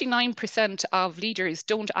 89% of leaders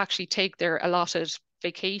don't actually take their allotted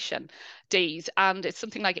vacation days, and it's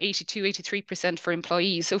something like 83% for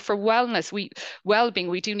employees. So for well-being,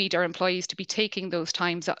 we do need our employees to be taking those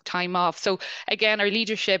time off. So again, our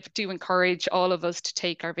leadership do encourage all of us to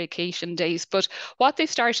take our vacation days. But what they've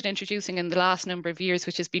started introducing in the last number of years,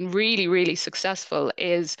 which has been really, really successful,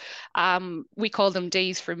 is we call them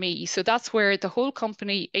days for me. So that's where the whole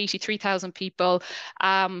company, 83,000 people,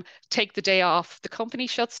 take the day off. The company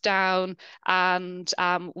shuts down, and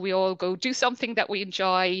we all go do something that we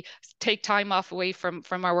enjoy, take time off away from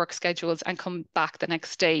our work schedules, and come back the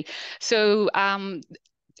next day. So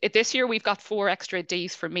this year we've got 4 extra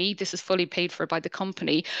days for me. This is fully paid for by the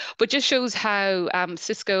company, but just shows how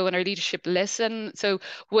Cisco and our leadership listen. So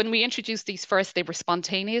when we introduced these first, they were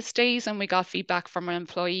spontaneous days, and we got feedback from our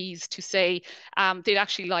employees to say they'd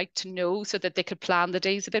actually like to know so that they could plan the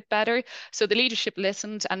days a bit better. So the leadership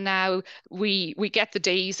listened, and now we get the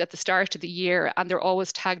days at the start of the year, and they're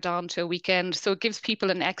always tagged on to a weekend. So it gives people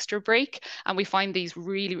an extra break, and we find these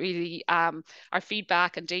really, really our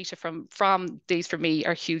feedback and data from Days for Me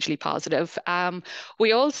are hugely positive.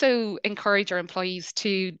 We also encourage our employees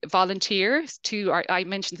to volunteer I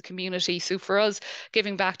mentioned the community. So for us,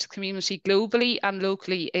 giving back to the community globally and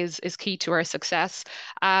locally is key to our success.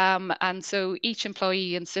 And so each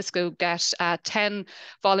employee in Cisco get 10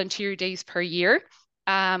 volunteer days per year,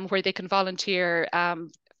 where they can volunteer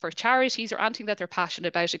for charities or anything that they're passionate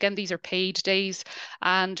about. Again, these are paid days.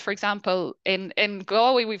 And for example, in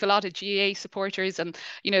Galway, we've a lot of GAA supporters, and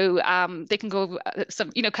they can go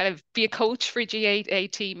kind of be a coach for a GAA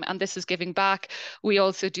team, and this is giving back. We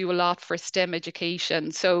also do a lot for STEM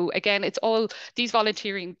education. So again, it's all these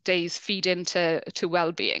volunteering days feed into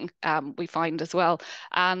well-being, we find as well.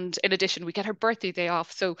 And in addition, we get our birthday day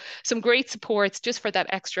off. So some great supports just for that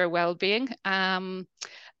extra well-being.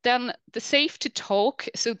 Then the Safe to Talk.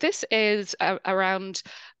 So this is around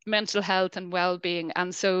mental health and well-being.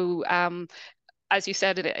 And so as you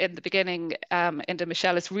said in the beginning, Enda,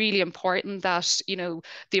 Michelle, it's really important that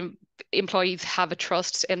the employees have a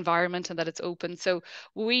trust environment and that it's open. So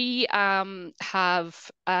we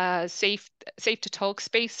have a safe to talk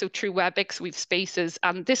space. So through WebEx, we've spaces,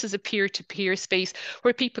 and this is a peer-to-peer space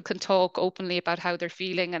where people can talk openly about how they're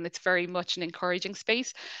feeling, and it's very much an encouraging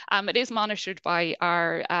space. It is monitored by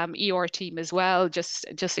our ER team as well, just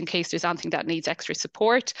in case there's anything that needs extra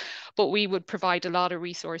support. But we would provide a lot of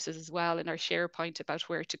resources as well in our SharePoint about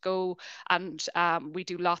where to go. And we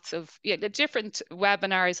do lots of different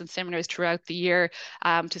webinars and seminars throughout the year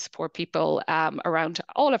to support people around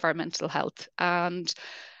all of our mental health. And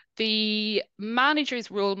the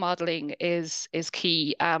manager's role modeling is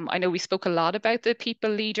key. I know we spoke a lot about the people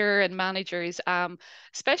leader and managers,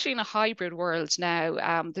 especially in a hybrid world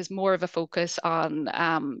now. There's more of a focus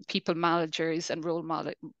on people managers and role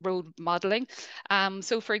modeling.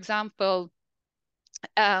 So, for example,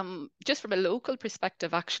 just from a local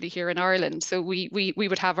perspective, actually here in Ireland, so we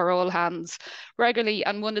would have our all hands regularly,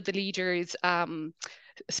 and one of the leaders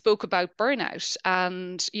spoke about burnout,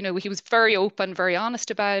 and he was very open, very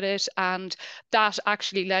honest about it, and that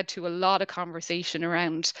actually led to a lot of conversation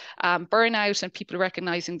around burnout and people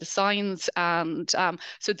recognizing the signs. And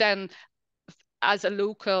so then, as a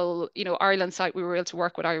local, Ireland site, we were able to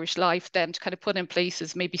work with Irish Life then to kind of put in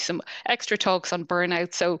places maybe some extra talks on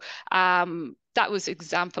burnout. So that was an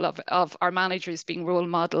example of our managers being role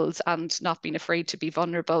models and not being afraid to be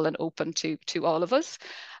vulnerable and open to all of us.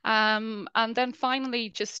 And then finally,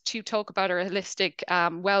 just to talk about our holistic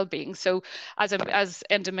well-being. So as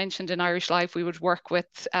Enda mentioned, in Irish Life, we would work with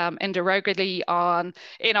Enda regularly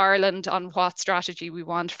in Ireland on what strategy we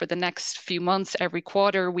want for the next few months. Every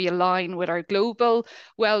quarter, we align with our global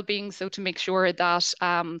well-being, so to make sure that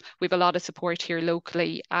we have a lot of support here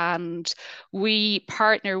locally. And we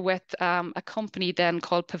partner with a company then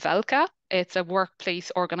called Pavelka. It's a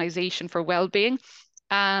workplace organization for well-being.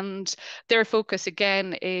 And their focus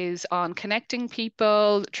again is on connecting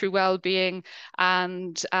people through well-being,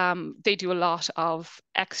 and they do a lot of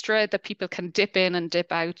extra that people can dip in and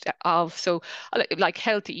dip out of. So like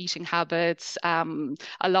healthy eating habits, a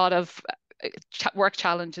lot of work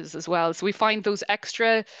challenges as well. So we find those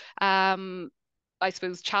extra I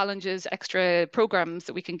suppose challenges, extra programs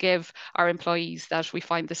that we can give our employees, that we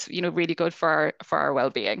find this really good for our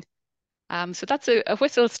well-being. So that's a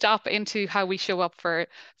whistle stop into how we show up for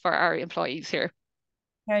our employees here.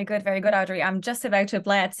 Very good, Audrey. I'm just about to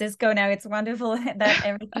apply at Cisco now. It's wonderful that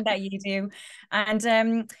everything that you do.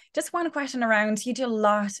 And just one question around, you do a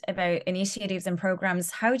lot about initiatives and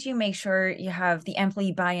programs. How do you make sure you have the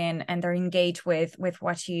employee buy-in and they're engaged with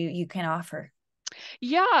what you can offer?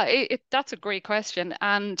 Yeah, that's a great question.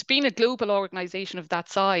 And being a global organization of that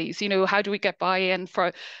size, how do we get buy-in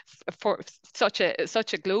for such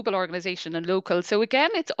a global organization and local? So again,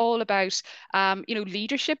 it's all about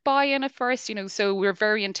leadership buy-in at first. So we're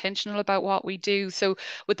very intentional about what we do. So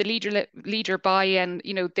with the leader buy-in,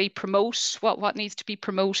 they promote what needs to be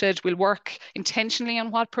promoted. We'll work intentionally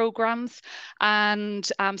on what programs, and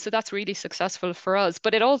so that's really successful for us.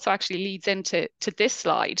 But it also actually leads into this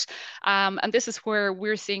slide, and this is where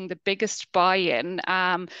we're seeing the biggest buy-in,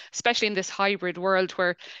 especially in this hybrid world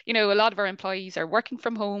where, a lot of our employees are working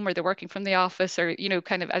from home, or they're working from the office, or,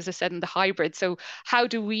 kind of, as I said, in the hybrid. So how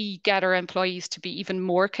do we get our employees to be even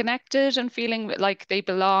more connected and feeling like they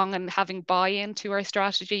belong and having buy-in to our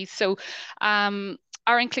strategies? So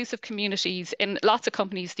our inclusive communities, in lots of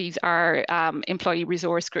companies, these are employee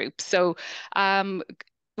resource groups. So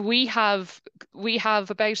we have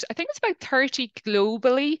about, I think it's about 30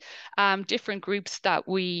 globally, different groups that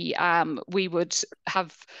we would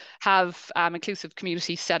have inclusive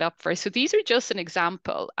communities set up for. So these are just an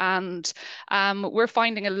example, and we're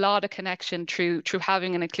finding a lot of connection through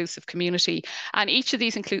having an inclusive community. And each of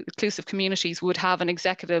these inclusive communities would have an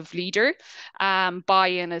executive leader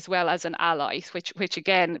buy-in, as well as an ally, which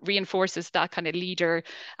again reinforces that kind of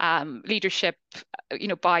leadership,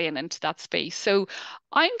 buy-in into that space. So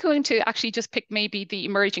I'm going to actually just pick maybe the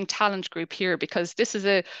emerging talent group here, because this is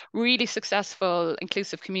a really successful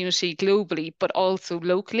inclusive community globally, but also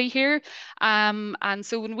locally here. And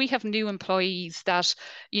so when we have new employees that,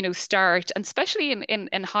 start, and especially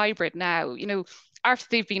in hybrid now, after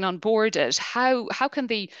they've been onboarded, how can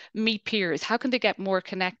they meet peers? How can they get more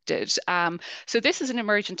connected? So this is an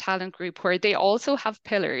emerging talent group where they also have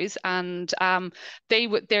pillars, and they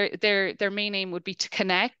would their main aim would be to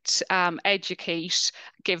connect, educate,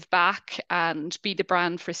 give back, and be the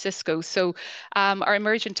brand for Cisco. So our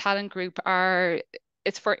emerging talent group are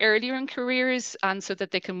it's for earlier in careers, and so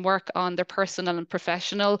that they can work on their personal and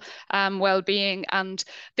professional well-being. And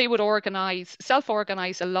they would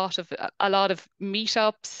self-organize a lot of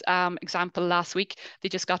meetups. Example, last week they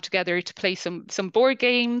just got together to play some board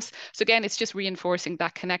games. So again, it's just reinforcing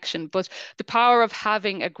that connection. But the power of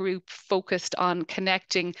having a group focused on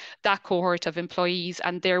connecting that cohort of employees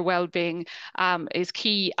and their well-being is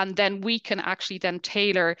key. And then we can actually then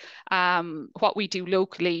tailor what we do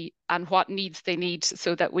locally and what needs they need,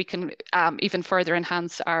 so that we can even further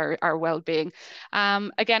enhance our well-being.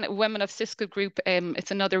 Again, Women of Cisco group,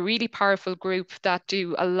 it's another really powerful group that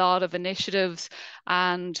do a lot of initiatives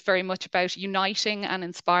and very much about uniting and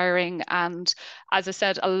inspiring. And as I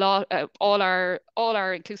said, all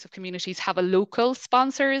our inclusive communities have a local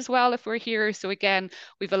sponsor as well if we're here. So again,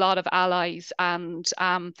 we've a lot of allies. And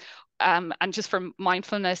just for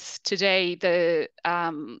mindfulness today, the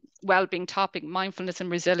Wellbeing topic, Mindfulness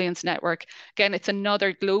and Resilience Network, again, it's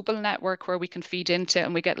another global network where we can feed into,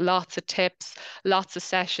 and we get lots of tips, lots of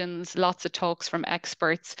sessions, lots of talks from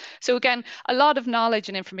experts. So again, a lot of knowledge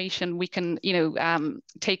and information we can,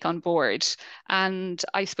 take on board. And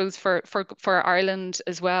I suppose for Ireland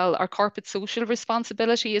as well, our corporate social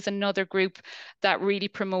responsibility is another group that really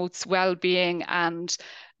promotes well-being and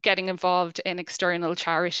getting involved in external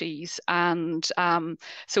charities. And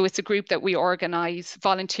so it's a group that we organise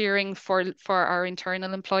volunteering for our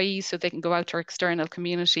internal employees, so they can go out to our external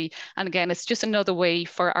community. And again, it's just another way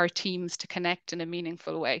for our teams to connect in a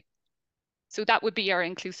meaningful way. So that would be our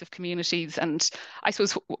inclusive communities. And I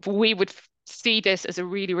suppose we would see this as a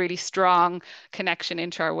really, really strong connection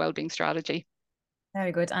into our wellbeing strategy.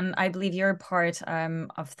 Very good. And I believe you're part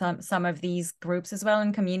of some of these groups as well,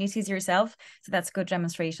 and communities yourself. So that's a good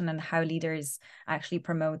demonstration on how leaders actually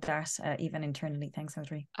promote that even internally. Thanks,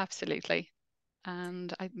 Audrey. Absolutely.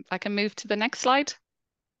 And I can move to the next slide.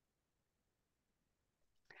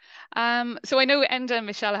 So I know Enda and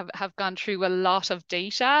Michelle have gone through a lot of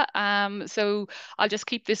data. So I'll just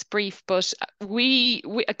keep this brief, but we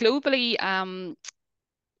globally,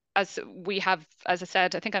 as I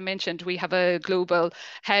said, I think I mentioned, we have a global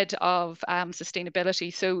head of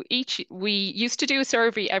sustainability. So we used to do a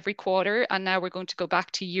survey every quarter, and now we're going to go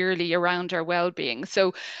back to yearly around our well-being.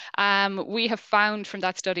 So we have found from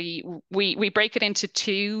that study, we break it into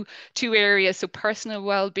two areas. So personal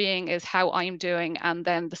well-being is how I'm doing, and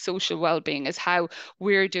then the social well-being is how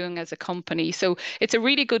we're doing as a company. So it's a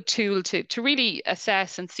really good tool to really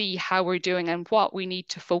assess and see how we're doing and what we need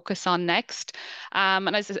to focus on next.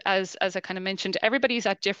 And as I kind of mentioned, everybody's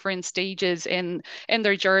at different stages in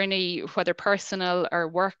their journey, whether personal or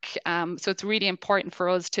work. So it's really important for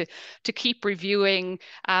us to keep reviewing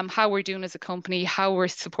how we're doing as a company, how we're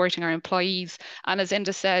supporting our employees. And as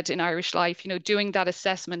Enda said, in Irish Life, doing that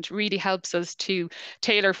assessment really helps us to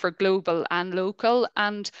tailor for global and local.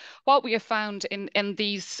 And what we have found in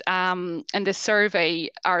this survey,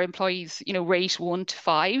 our employees, rate 1 to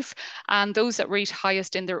 5, and those that rate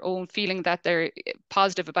highest in their own, feeling that they're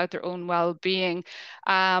positive about their own well-being,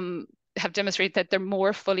 have demonstrated that they're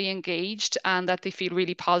more fully engaged and that they feel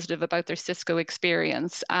really positive about their Cisco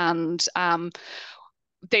experience. And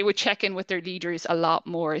they would check in with their leaders a lot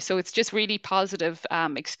more. So it's just really positive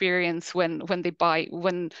experience when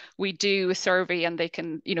we do a survey, and they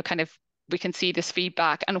can, we can see this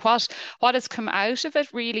feedback. And what has come out of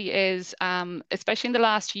it really is, especially in the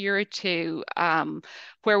last year or two,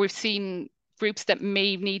 where we've seen groups that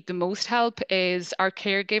may need the most help is our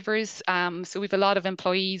caregivers. So we have a lot of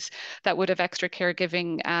employees that would have extra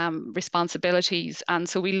caregiving responsibilities. And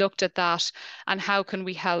so we looked at that and how can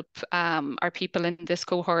we help our people in this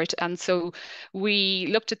cohort. And so we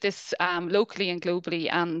looked at this locally and globally,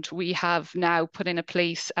 and we have now put in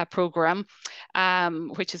place a program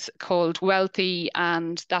which is called Wealthy,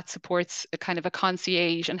 and that supports a kind of a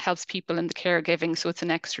concierge and helps people in the caregiving. So it's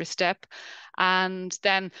an extra step. And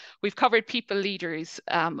then we've covered people leaders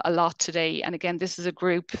a lot today. And again, this is a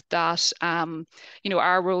group that,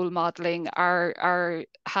 our role modeling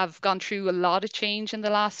have gone through a lot of change in the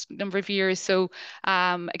last number of years. So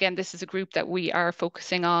again, this is a group that we are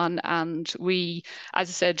focusing on. And we, as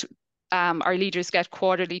I said, our leaders get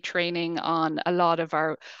quarterly training on a lot of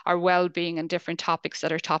our well-being and different topics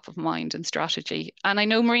that are top of mind and strategy. And I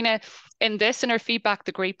know, Marina, in our feedback,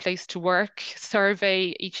 the Great Place to Work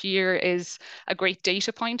survey each year is a great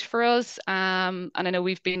data point for us. And I know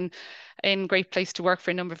we've been in Great Place to Work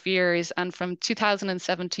for a number of years, and from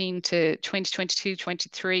 2017 to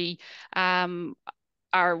 2022-23,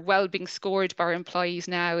 our well-being scored by our employees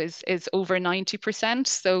now is over 90%.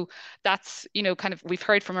 So that's, kind of, we've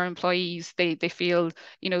heard from our employees, they feel,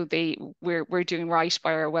 we're doing right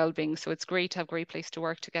by our well-being. So it's great to have Great Place to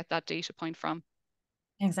Work to get that data point from.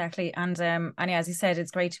 Exactly. And as you said,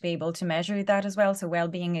 it's great to be able to measure that as well. So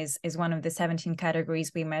well-being is one of the 17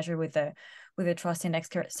 categories we measure with the Trust Index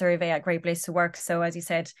survey at Great Place to Work. So as you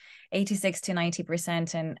said, 86 to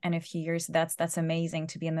 90% in a few years. That's amazing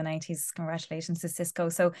to be in the 90s. Congratulations to Cisco.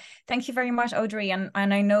 So thank you very much, Audrey. And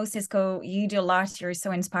I know, Cisco, you do a lot. You're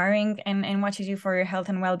so inspiring in what you do for your health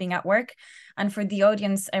and well-being at work. And for the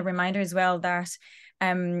audience, a reminder as well that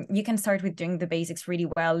you can start with doing the basics really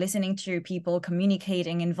well, listening to your people,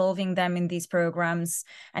 communicating, involving them in these programs,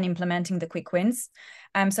 and implementing the quick wins.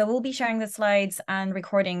 So we'll be sharing the slides and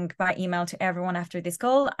recording by email to everyone after this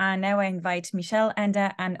call. And now I invite Michelle,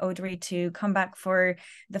 Enda, and Audrey to come back for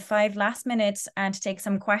the 5 last minutes and to take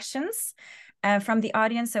some questions from the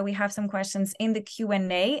audience. So we have some questions in the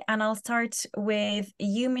Q&A, and I'll start with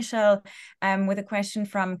you, Michelle, with a question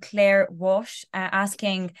from Claire Walsh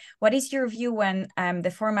asking, what is your view when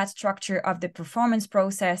the format structure of the performance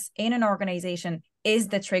process in an organization is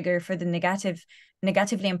the trigger for the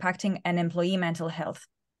negatively impacting an employee mental health?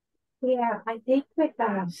 Yeah, I think with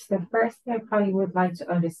that, the first thing I probably would like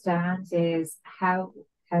to understand is how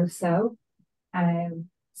so.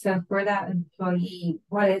 So for that employee,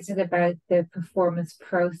 what is it about the performance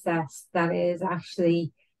process that is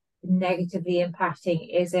actually negatively impacting?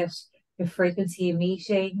 Is it the frequency of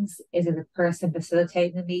meetings? Is it the person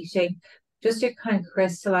facilitating the meeting? Just to kind of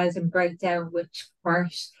crystallize and break down which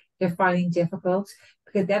part they're finding difficult,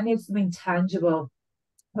 because then we have something tangible.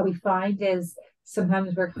 What we find is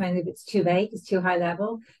sometimes we're kind of, it's too vague, it's too high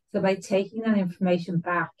level. So by taking that information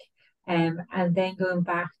back, and then going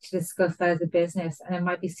back to discuss that as a business, and it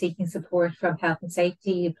might be seeking support from health and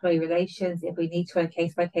safety, employee relations, if we need to on a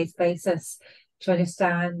case-by-case basis to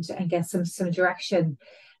understand and get some direction.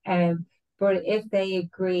 But if they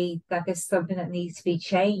agree that this is something that needs to be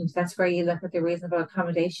changed, that's where you look at the reasonable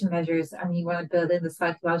accommodation measures and you want to build in the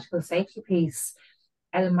psychological safety piece.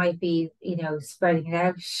 And it might be, spreading it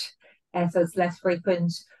out, so it's less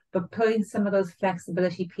frequent, but putting some of those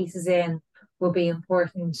flexibility pieces in will be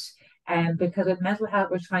important. Because with mental health,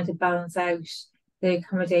 we're trying to balance out the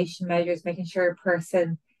accommodation measures, making sure a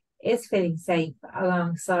person is feeling safe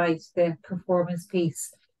alongside the performance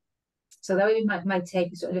piece. So that we might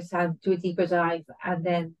take to understand, do a deeper dive, and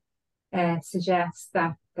then suggest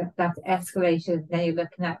that that's escalated. Then you're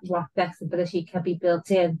looking at what flexibility can be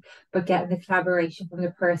built in, but getting the collaboration from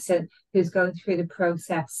the person who's going through the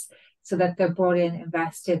process so that they're brought in,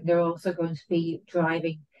 invested. They're also going to be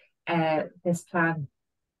driving this plan.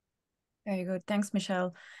 Very good. Thanks,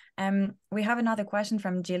 Michelle. We have another question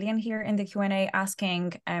from Gillian here in the Q&A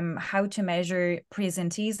asking how to measure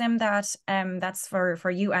presenteeism. That's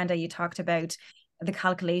for you, Enda. You talked about the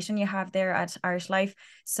calculation you have there at Irish Life.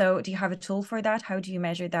 So do you have a tool for that? How do you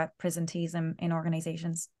measure that presenteeism in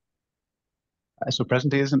organizations? So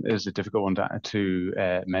presenteeism is a difficult one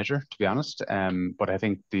to measure, to be honest. But I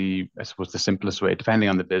think I suppose the simplest way, depending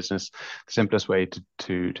on the business, the simplest way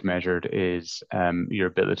to measure it is your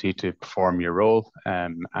ability to perform your role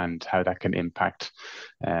and how that can impact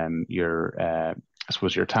I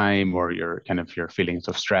suppose your time or your feelings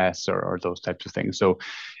of stress or those types of things. So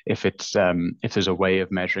if there's a way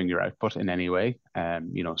of measuring your output in any way,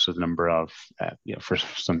 so the number of, for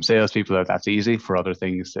some salespeople that's easy. For other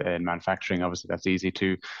things in manufacturing, obviously that's easy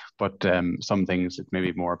too. But some things it may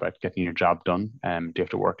be more about getting your job done. Do you have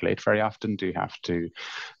to work late very often? Do you have to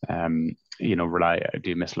do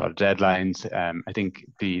you miss a lot of deadlines? I think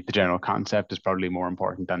the general concept is probably more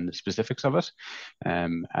important than the specifics of it.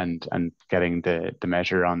 And getting the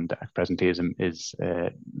measure on the presenteeism is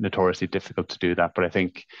notoriously difficult to do that. But I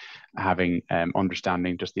think having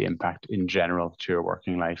understanding just the impact in general to your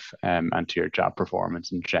working life and to your job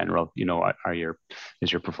performance in general,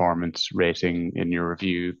 is your performance rating in your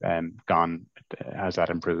review gone? Has that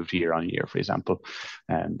improved year on year, for example?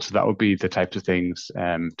 So that would be the types of things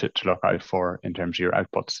to look out for in terms of your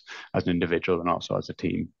outputs as an individual and also as a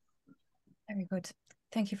team. Very good.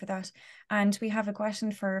 Thank you for that. And we have a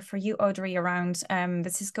question for you, Audrey, around the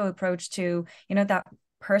Cisco approach to, that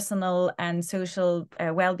personal and social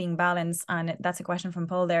well-being balance. And that's a question from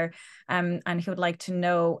Paul there. And he would like to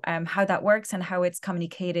know how that works and how it's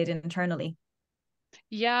communicated internally.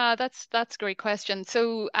 Yeah, that's a great question.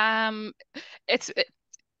 So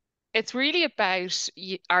it's really about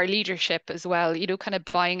our leadership as well, kind of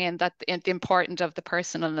buying in that the importance of the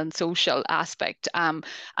personal and social aspect. And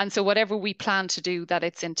so whatever we plan to do, that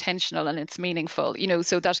it's intentional and it's meaningful,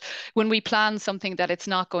 so that when we plan something that it's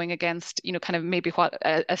not going against, kind of maybe what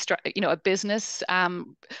a business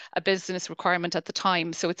requirement at the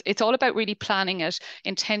time. So it's all about really planning it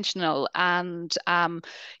intentional and,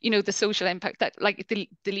 the social impact that like the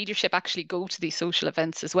leadership actually go to these social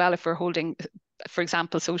events as well. If we're holding for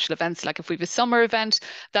example, social events, like if we have a summer event,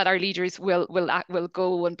 that our leaders will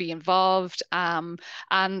go and be involved.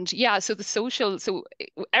 And yeah, so the social, so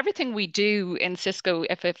everything we do in Cisco,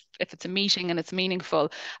 if it's a meeting and it's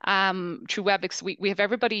meaningful, through WebEx, we have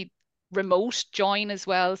everybody remote join as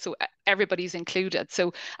well, so everybody's included.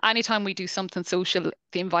 So anytime we do something social,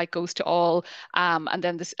 the invite goes to all, and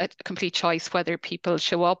then there's a complete choice whether people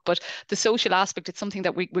show up. But the social aspect, it's something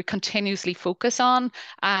that we continuously focus on,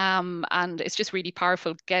 and it's just really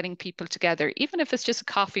powerful getting people together, even if it's just a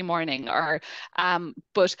coffee morning, or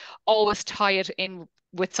but always tie it in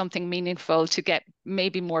with something meaningful to get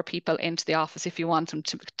maybe more people into the office if you want them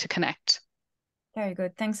to connect. Very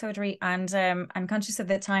good. Thanks, Audrey. And I'm conscious of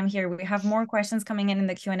the time here. We have more questions coming in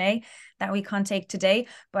the Q&A that we can't take today,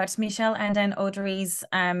 but Michelle and then Audrey's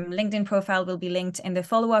LinkedIn profile will be linked in the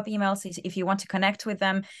follow-up email. So if you want to connect with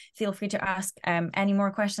them, feel free to ask any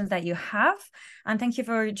more questions that you have. And thank you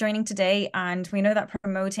for joining today. And we know that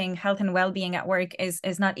promoting health and well-being at work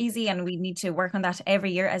is not easy, and we need to work on that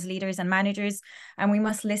every year as leaders and managers. And we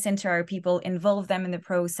must listen to our people, involve them in the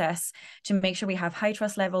process to make sure we have high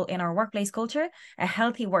trust level in our workplace culture, a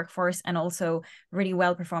healthy workforce, and also really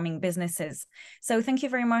well-performing businesses. So thank you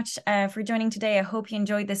very much for joining today. I hope you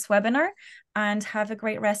enjoyed this webinar and have a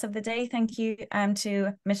great rest of the day. Thank you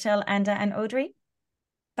to Michelle, Enda, and Audrey.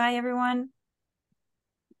 Bye, everyone.